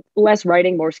the less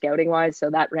writing, more scouting wise. So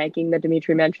that ranking that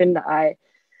Dimitri mentioned, I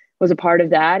was a part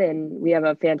of that. And we have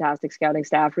a fantastic scouting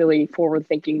staff, really forward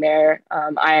thinking there.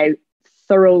 I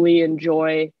thoroughly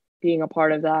enjoy being a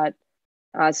part of that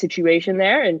situation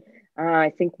there. And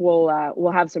I think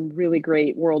we'll have some really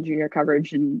great World Junior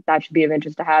coverage, and that should be of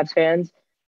interest to Habs fans.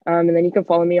 And then you can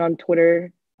follow me on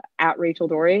Twitter at Rachel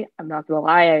Dory. I'm not gonna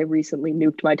lie, I recently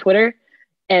nuked my Twitter,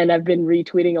 and I've been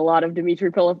retweeting a lot of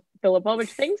Dmitry Filipovich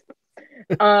things.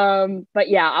 But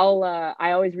yeah,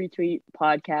 I always retweet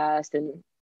podcast and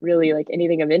really like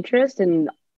anything of interest, and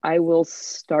I will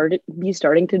be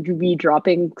starting to be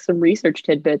dropping some research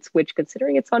tidbits, which,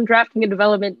 considering it's on drafting and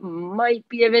development, might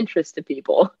be of interest to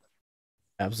people.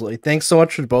 Absolutely. Thanks so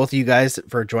much for both of you guys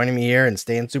for joining me here and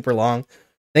staying super long.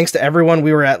 Thanks to everyone.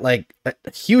 We were at like a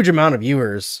huge amount of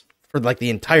viewers for like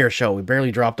the entire show. We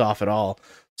barely dropped off at all.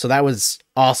 So that was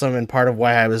awesome, and part of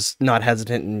why I was not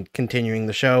hesitant in continuing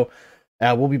the show.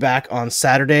 We'll be back on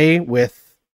Saturday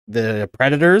with the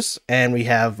Predators, and we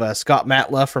have Scott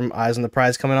Matla from Eyes on the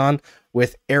Prize coming on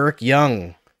with Eric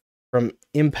Young from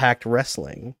Impact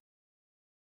Wrestling.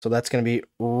 So that's going to be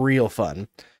real fun.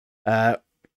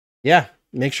 Yeah,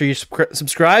 make sure you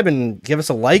subscribe and give us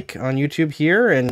a like on YouTube here, and